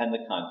and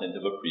the content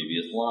of a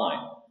previous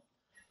line.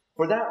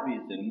 For that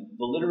reason,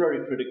 the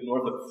literary critic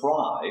Northrop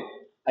Frye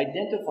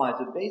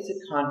identifies a basic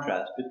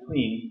contrast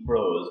between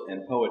prose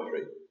and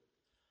poetry.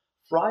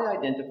 Frye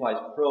identifies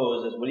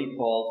prose as what he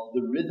calls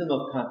the rhythm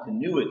of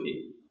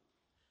continuity,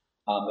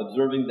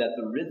 observing that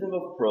the rhythm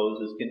of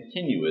prose is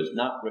continuous,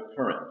 not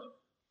recurrent.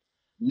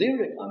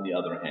 Lyric, on the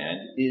other hand,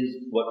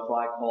 is what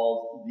Frye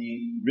calls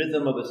the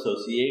rhythm of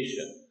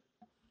association.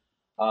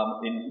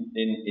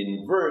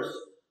 In verse,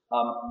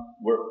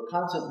 we're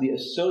constantly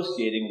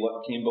associating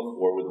what came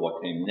before with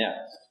what came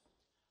next.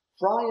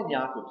 Frye and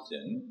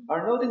Jakobson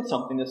are noting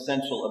something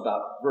essential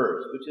about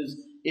verse, which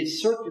is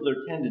its circular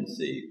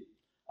tendency,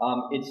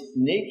 its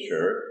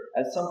nature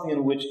as something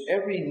in which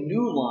every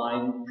new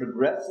line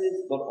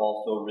progresses but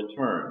also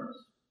returns.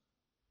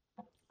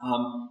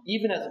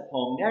 Even as a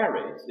poem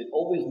narrates, it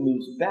always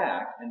moves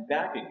back and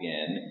back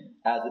again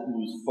as it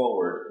moves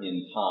forward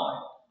in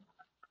time.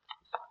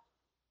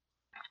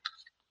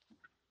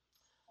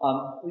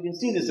 We can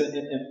see this,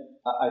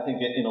 I think,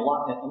 in a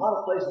lot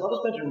of places. I'll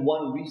just mention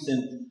one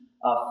recent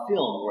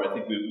film where I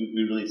think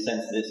we really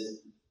sense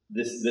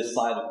this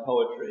side of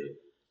poetry.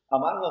 I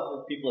don't know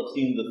if people have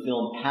seen the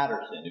film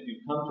Paterson. If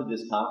you've come to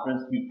this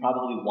conference, you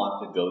probably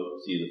want to go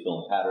see the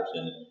film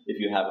Paterson if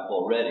you haven't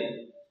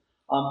already.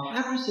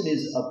 Paterson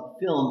is a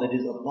film that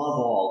is above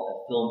all a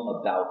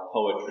film about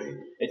poetry.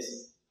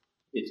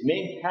 Its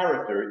main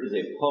character is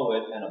a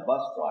poet and a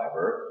bus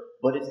driver,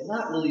 but it's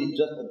not really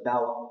just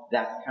about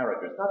that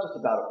character. It's not just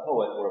about a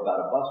poet or about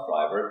a bus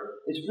driver.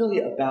 It's really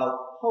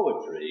about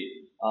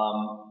poetry,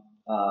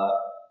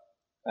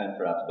 and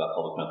perhaps about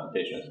public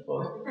transportation, I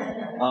suppose.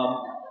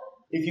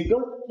 If you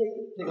go take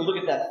a look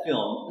at that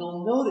film,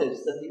 you'll notice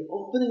that the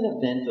opening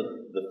event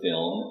of the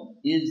film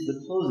is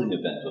the closing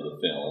event of the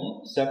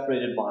film,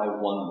 separated by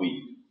 1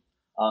 week.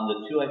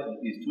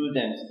 These two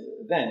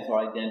events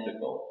are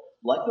identical.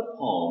 Like a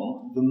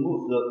poem,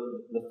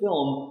 the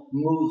film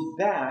moves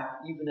back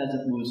even as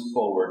it moves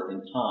forward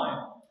in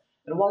time.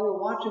 And while you're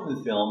watching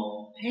the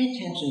film, pay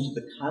attention to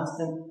the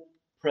constant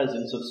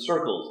presence of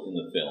circles in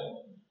the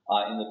film.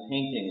 In the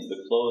paintings,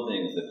 the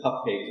clothings, the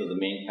cupcakes of the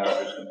main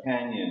character's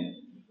companion.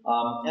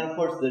 And of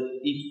course,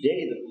 each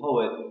day the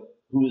poet,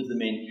 who is the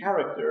main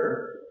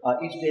character,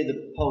 each day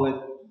the poet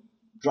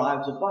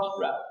drives a bus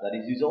route. That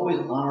is, he's always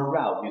on a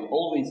route. He's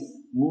always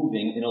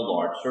moving in a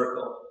large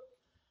circle.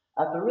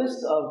 At the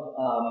risk of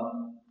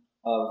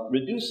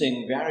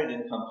reducing varied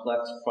and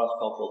complex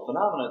cross-cultural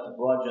phenomena to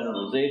broad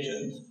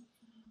generalizations,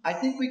 I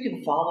think we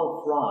can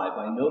follow Fry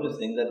by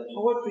noticing that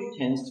poetry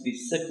tends to be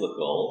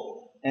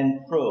cyclical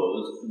and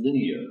prose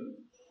linear.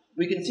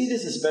 We can see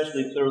this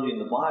especially clearly in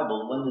the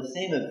Bible when the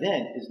same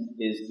event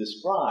is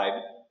described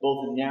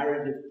both in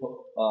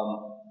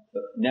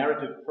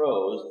narrative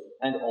prose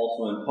and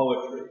also in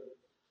poetry.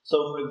 So,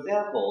 for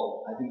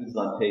example, I think this is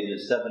on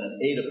pages 7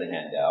 and 8 of the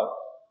handout.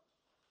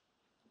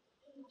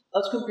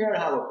 Let's compare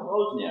how a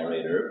prose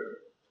narrator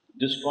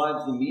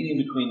describes the meeting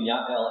between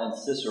Yael and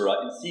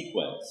Sisera in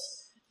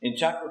sequence. In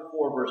chapter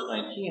 4, verse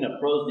 19, a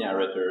prose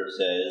narrator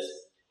says,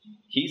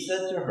 "He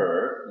said to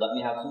her, 'Let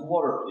me have some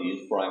water,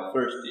 please, for I'm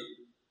thirsty.'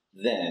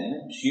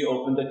 Then she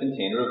opened a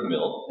container of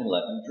milk and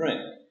let him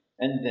drink,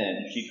 and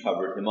then she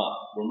covered him up."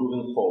 We're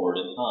moving forward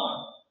in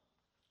time.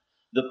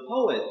 The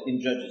poet in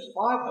Judges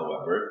 5,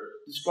 however,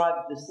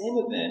 describes the same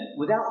event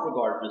without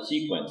regard to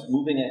sequence,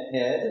 moving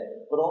ahead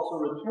but also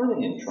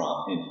returning in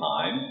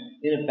time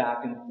in a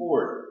back and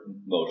forward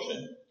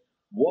motion.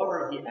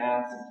 Water he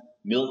asked,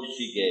 milk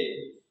she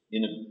gave.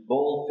 In a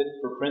bowl fit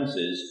for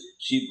princes,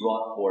 she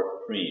brought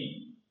forth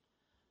cream.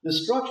 The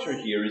structure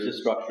here is a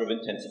structure of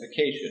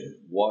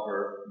intensification: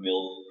 water,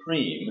 milk,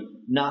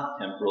 cream, not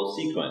temporal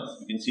sequence.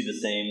 You can see the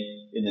same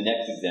in the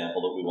next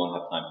example that we won't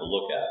have time to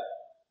look at.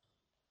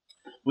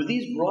 With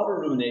these broader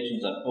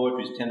ruminations on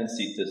poetry's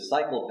tendency to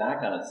cycle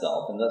back on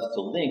itself and thus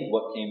to link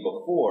what came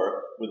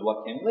before with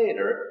what came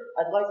later,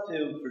 I'd like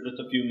to, for just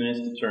a few minutes,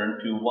 to turn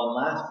to one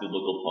last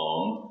biblical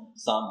poem,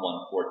 Psalm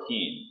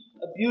 114,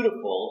 a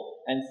beautiful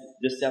and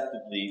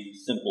deceptively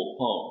simple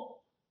poem.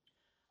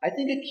 I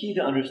think a key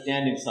to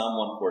understanding Psalm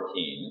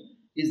 114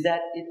 is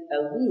that it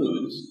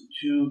alludes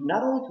to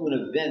not only to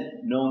an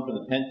event known from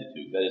the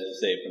Pentateuch, that is to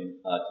say, to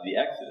the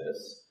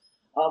Exodus,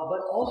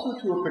 but also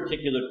to a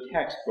particular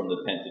text from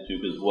the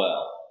Pentateuch as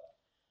well.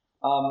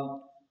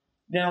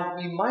 Now,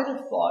 we might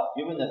have thought,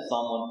 given that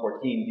Psalm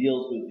 114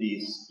 deals with the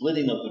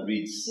splitting of the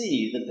Reed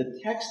Sea, that the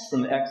text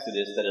from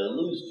Exodus that it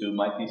alludes to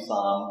might be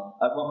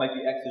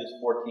Exodus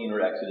 14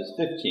 or Exodus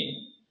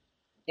 15.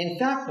 In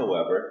fact,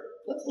 however,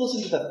 let's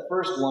listen to the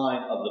first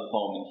line of the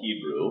poem in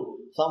Hebrew.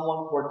 Psalm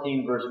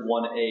 114, verse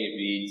 1a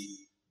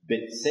reads,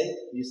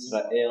 "B'tzeit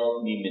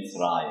Yisrael mi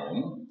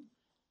Mitzrayim."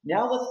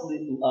 Now let's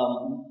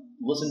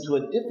listen to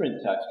a different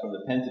text from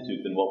the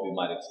Pentateuch than what we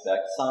might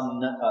expect.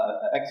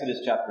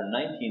 Exodus chapter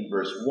 19,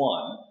 verse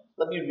 1.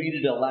 Let me read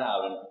it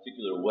aloud in a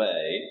particular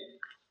way.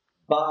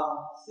 Ba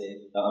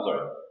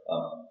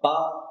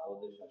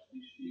Odesh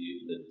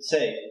HaShlishi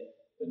B'tzeit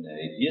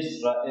B'nei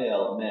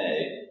Yisrael me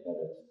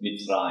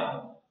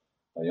Mitzrayim.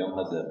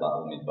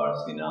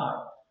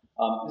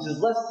 This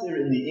is less clear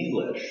in the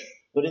English,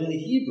 but in the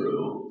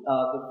Hebrew,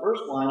 the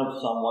first line of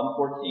Psalm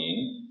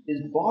 114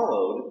 is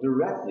borrowed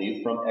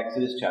directly from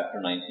Exodus chapter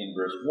 19,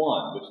 verse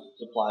 1, which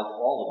supplies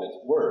all of its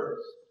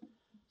words.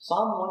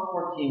 Psalm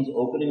 114's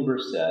opening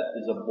verset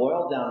is a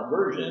boiled-down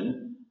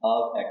version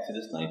of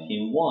Exodus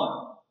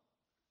 19:1.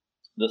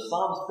 The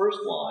Psalm's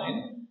first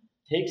line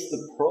takes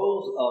the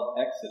prose of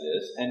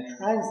Exodus and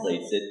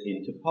translates it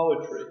into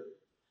poetry.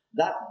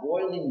 That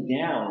boiling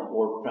down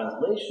or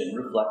translation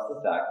reflects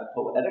the fact that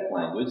poetic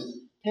language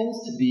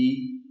tends to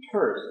be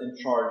terse and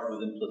charged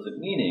with implicit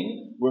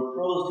meaning, where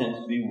prose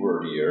tends to be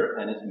wordier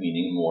and its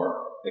meaning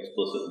more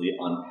explicitly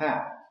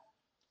unpacked.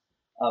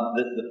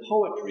 The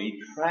poetry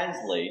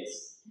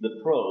translates the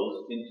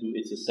prose into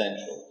its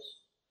essentials.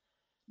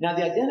 Now,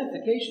 the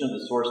identification of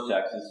the source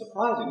text is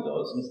surprising,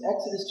 though, since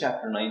Exodus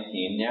chapter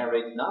 19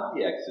 narrates not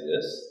the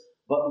Exodus,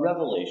 but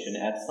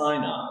revelation at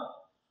Sinai.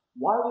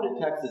 Why would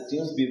a text that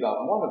seems to be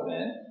about one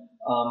event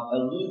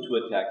allude to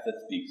a text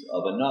that speaks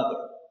of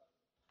another?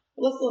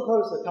 Let's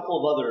notice a couple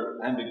of other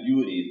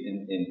ambiguities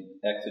in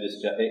Exodus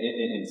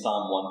in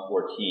Psalm 114.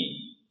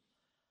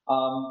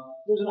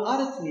 There's an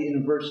oddity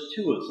in verse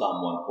 2 of Psalm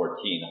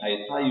 114,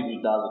 Hayata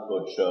Yehuda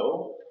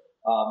L'Kodsho,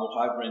 which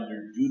I've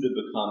rendered, Judah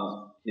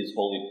becomes his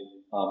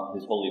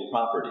holy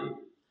property.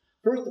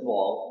 First of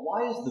all,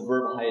 why is the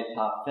verb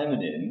Hayata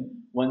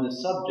feminine when the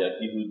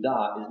subject,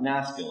 Yehuda, is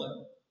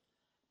masculine?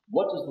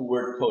 What does the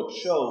word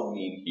Kodsho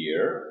mean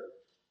here?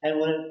 And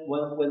when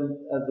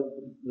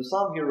the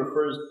psalm here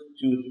refers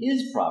to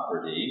his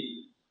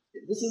property,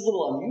 this is a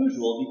little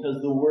unusual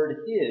because the word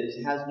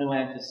his has no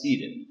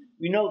antecedent.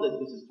 We know that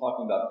this is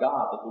talking about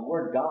God, but the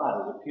word God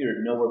has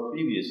appeared nowhere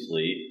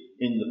previously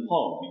in the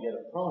poem. We get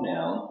a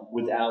pronoun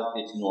without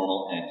its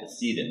normal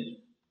antecedent.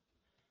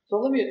 So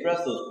let me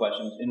address those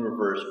questions in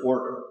reverse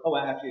order. Oh,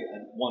 actually,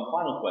 one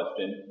final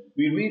question.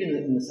 We read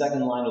in the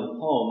second line of the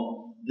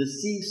poem, the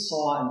sea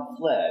saw and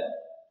fled.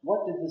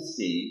 What did the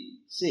sea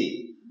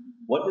see?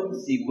 What did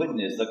the sea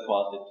witness that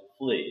caused it to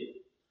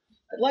flee?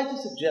 I'd like to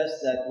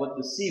suggest that what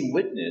the sea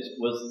witnessed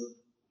was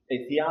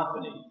a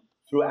theophany.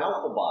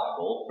 Throughout the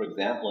Bible, for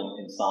example,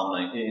 in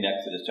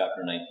Exodus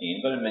chapter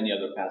 19, but in many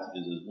other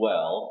passages as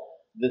well,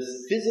 this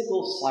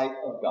physical sight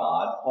of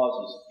God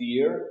causes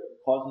fear,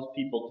 causes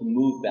people to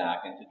move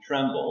back and to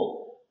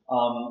tremble.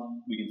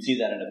 We can see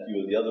that in a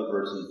few of the other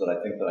verses that I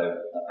think that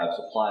I've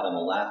supplied on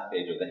the last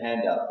page of the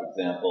handout. For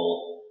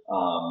example,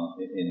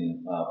 they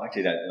didn't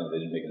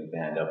make it in the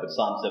handout, but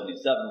Psalm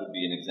 77 would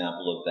be an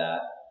example of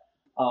that.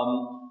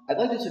 I'd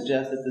like to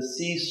suggest that the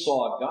sea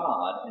saw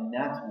God, and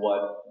that's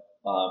what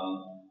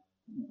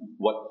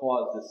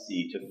caused the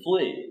sea to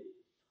flee.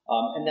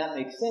 And that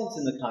makes sense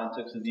in the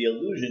context of the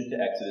allusion to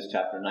Exodus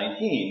chapter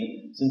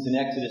 19, since in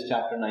Exodus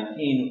chapter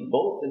 19,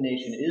 both the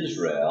nation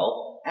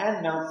Israel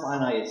and Mount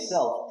Sinai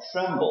itself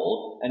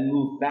trembled and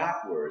moved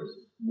backwards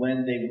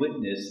when they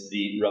witnessed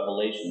the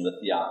revelation, the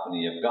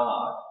theophany of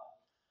God.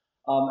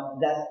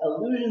 That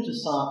allusion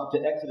to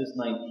Exodus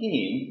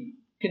 19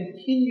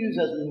 continues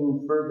as we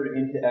move further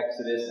into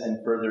Exodus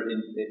and further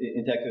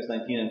into Exodus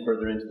 19 and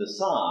further into the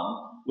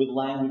Psalm, with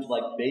language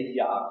like Beit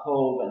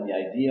Yaakov and the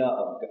idea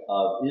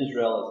of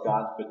Israel as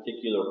God's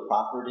particular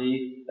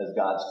property, as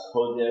God's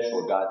Kodesh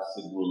or God's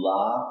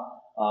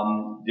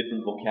Segulah,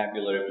 different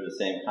vocabulary for the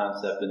same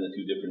concept in the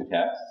two different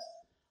texts.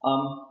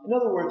 In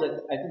other words,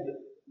 I think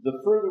that the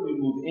further we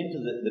move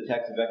into the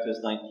text of Exodus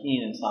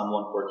 19 and Psalm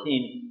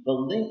 114, the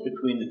link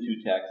between the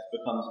two texts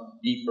becomes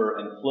deeper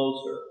and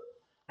closer.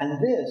 And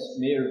this,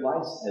 Meir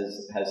Weiss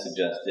has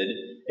suggested,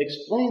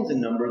 explains a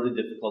number of the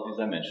difficulties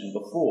I mentioned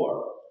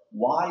before.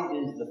 Why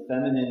is the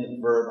feminine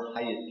verb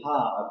hayata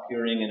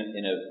appearing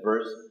in a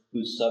verse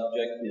whose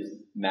subject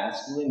is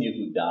masculine,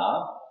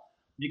 Yehuda?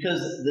 Because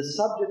the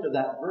subject of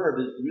that verb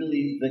is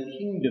really the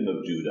kingdom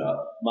of Judah,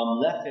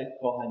 Mamlechet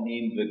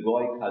Kohanim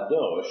V'Goy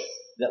Kadosh,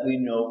 that we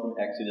know from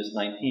Exodus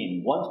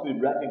 19. Once we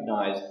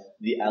recognize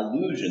the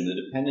allusion,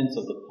 the dependence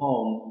of the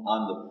poem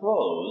on the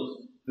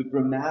prose, the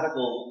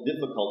grammatical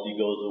difficulty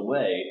goes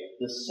away.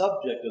 The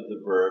subject of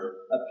the verb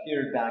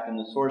appeared back in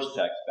the source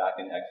text, back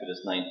in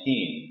Exodus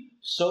 19.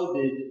 So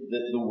did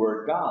the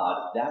word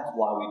God. That's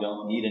why we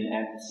don't need an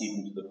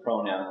antecedent to the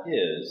pronoun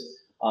his.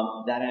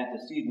 That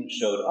antecedent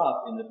showed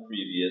up in the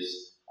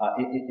previous,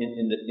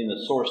 in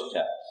the source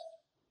text.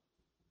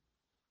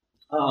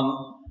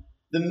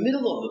 The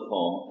middle of the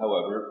poem,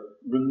 however,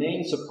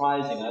 remains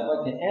surprising. I'd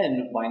like to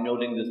end by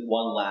noting this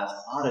one last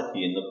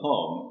oddity in the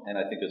poem, and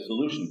I think a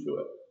solution to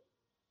it.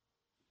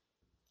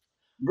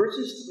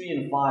 Verses 3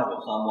 and 5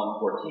 of Psalm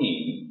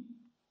 114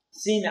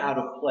 seem out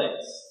of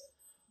place.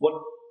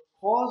 What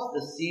caused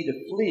the sea to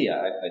flee,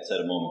 I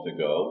said a moment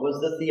ago,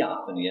 was the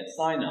theophany at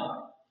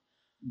Sinai.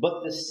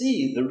 But the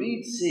sea, the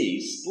Reed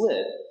Sea,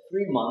 split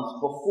 3 months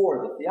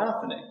before the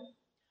theophany.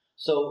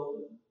 So,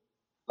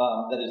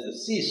 that is, the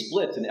sea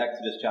splits in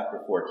Exodus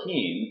chapter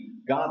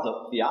 14. God's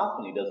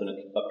theophany doesn't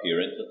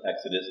appear until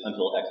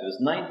Exodus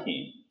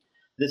 19.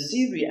 The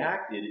sea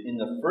reacted in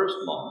the first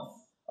month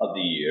of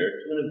the year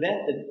to an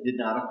event that did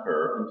not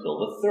occur until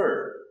the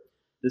third.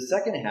 The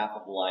second half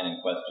of the line in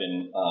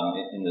question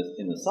in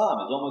the psalm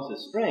is almost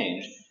as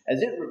strange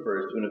as it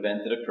refers to an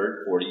event that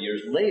occurred 40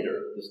 years later,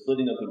 the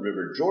splitting of the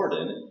river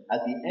Jordan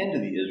at the end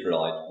of the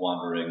Israelites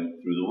wandering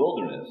through the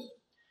wilderness.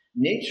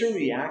 Nature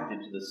reacted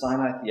to the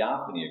Sinai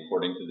theophany,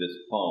 according to this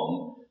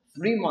poem,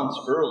 3 months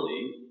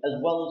early, as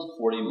well as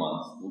 40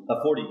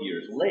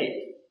 years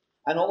late,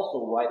 and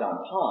also right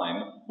on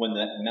time when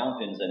the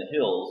mountains and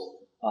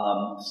hills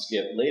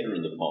skip later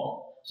in the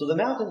poem. So the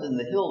mountains and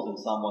the hills in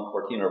Psalm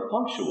 114 are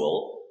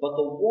punctual, but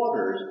the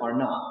waters are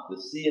not.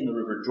 The sea and the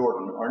river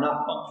Jordan are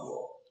not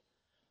punctual.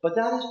 But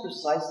that is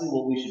precisely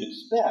what we should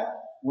expect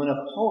when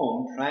a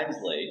poem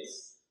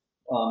translates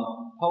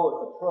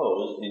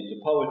prose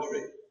into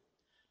poetry.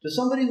 To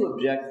somebody who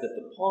objects that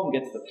the poem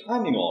gets the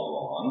timing all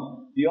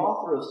wrong, the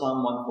author of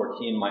Psalm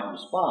 114 might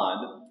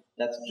respond,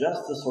 that's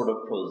just the sort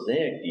of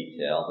prosaic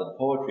detail that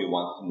poetry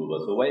wants to move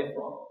us away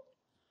from.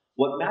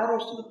 What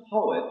matters to the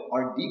poet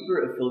are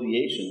deeper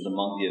affiliations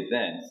among the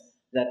events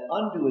that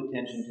undue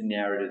attention to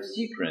narrative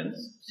sequence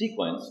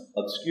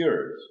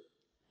obscures.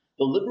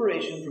 The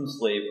liberation from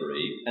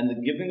slavery and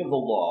the giving of the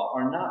law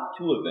are not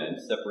two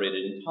events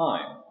separated in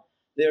time.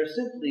 They are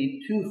simply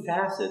two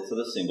facets of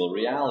a single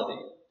reality.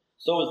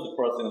 So is the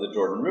crossing of the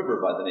Jordan River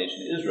by the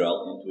nation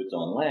Israel into its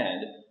own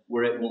land,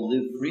 where it will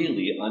live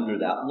freely under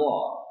that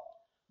law.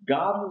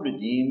 God who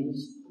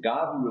redeems,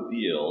 God who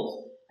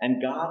reveals,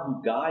 and God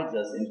who guides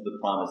us into the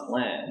promised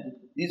land,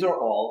 these are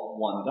all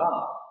one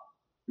God.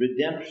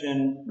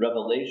 Redemption,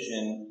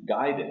 revelation,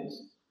 guidance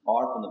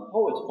are, from the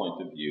poet's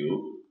point of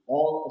view,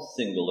 all a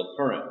single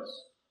occurrence.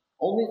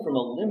 Only from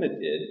a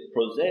limited,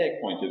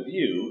 prosaic point of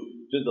view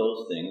do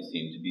those things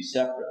seem to be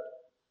separate.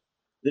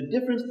 The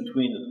difference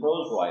between the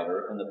prose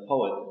writer and the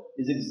poet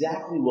is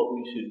exactly what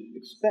we should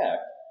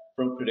expect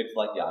from critics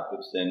like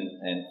Jacobson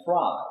and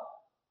Fry.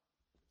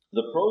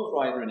 The prose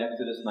writer in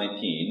Exodus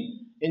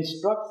 19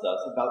 instructs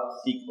us about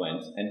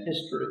sequence and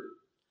history.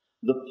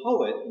 The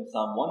poet in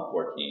Psalm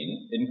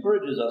 114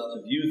 encourages us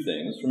to view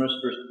things from a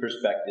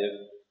perspective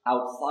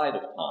outside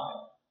of time.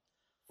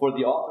 For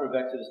the author of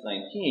Exodus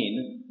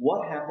 19,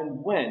 what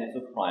happened when is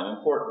of prime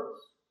importance.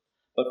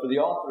 But for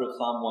the author of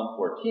Psalm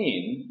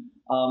 114,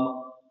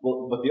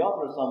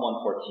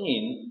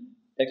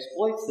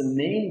 exploits the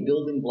main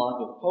building block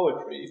of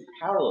poetry,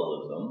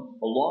 parallelism,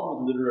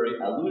 along with literary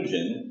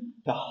allusion,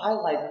 to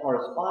highlight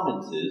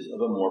correspondences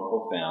of a more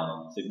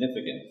profound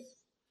significance.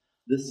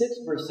 The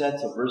 6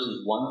 versets of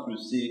verses 1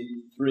 through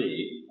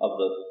 3 of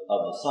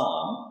the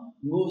psalm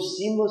move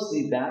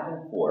seamlessly back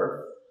and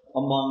forth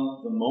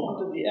among the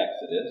moment of the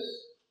Exodus,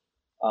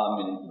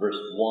 in verse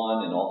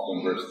 1 and also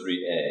in verse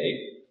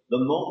 3a, the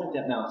moment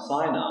at Mount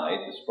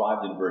Sinai,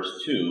 described in verse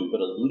 2,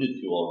 but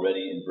alluded to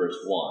already in verse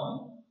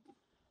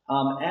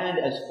 1, and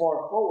as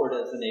far forward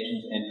as the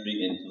nation's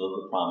entry into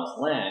the promised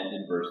land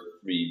in verse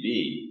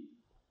 3b.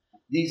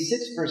 These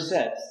 6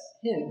 versets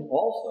hint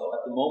also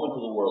at the moment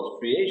of the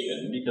world's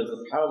creation, because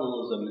the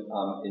parallelism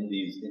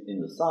in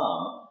the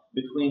psalm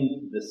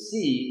between the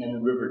sea and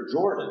the river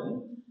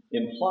Jordan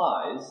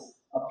implies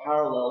a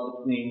parallel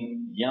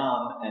between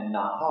Yam and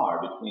Nahar,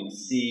 between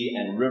sea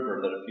and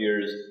river, that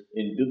appears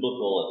in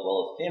biblical as well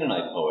as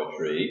Canaanite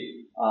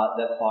poetry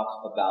that talks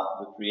about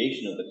the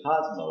creation of the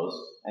cosmos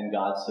and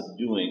God's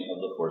subduing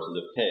of the forces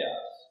of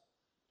chaos.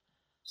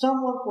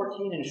 Psalm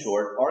 114, in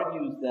short,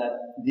 argues that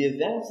the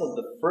events of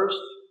the first,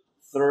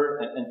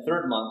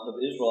 third month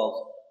of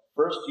Israel's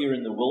first year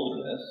in the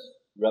wilderness,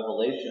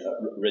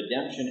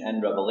 redemption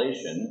and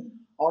revelation,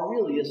 are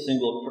really a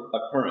single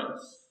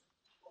occurrence.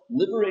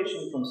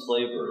 Liberation from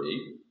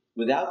slavery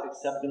without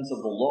acceptance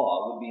of the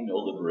law would be no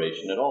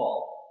liberation at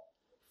all.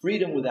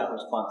 Freedom without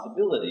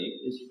responsibility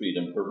is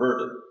freedom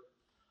perverted.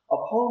 A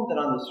poem that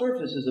on the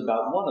surface is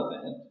about one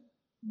event,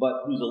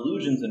 but whose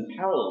allusions and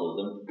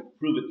parallelism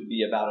prove it to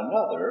be about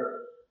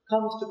another,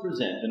 comes to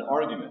present an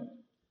argument.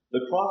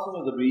 The crossing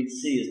of the Reed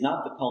Sea is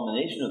not the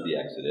culmination of the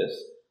Exodus,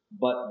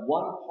 but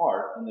one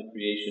part in the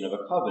creation of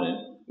a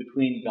covenant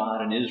between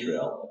God and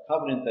Israel, a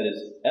covenant that is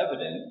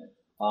evident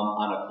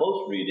on a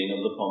close reading of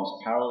the poem's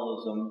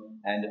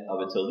parallelism and of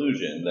its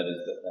allusion, that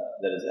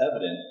is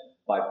evident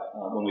by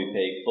when we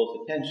pay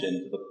close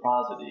attention to the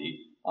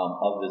prosody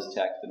of this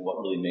text and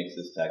what really makes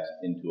this text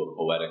into a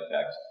poetic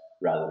text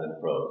rather than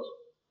prose.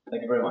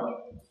 Thank you very much.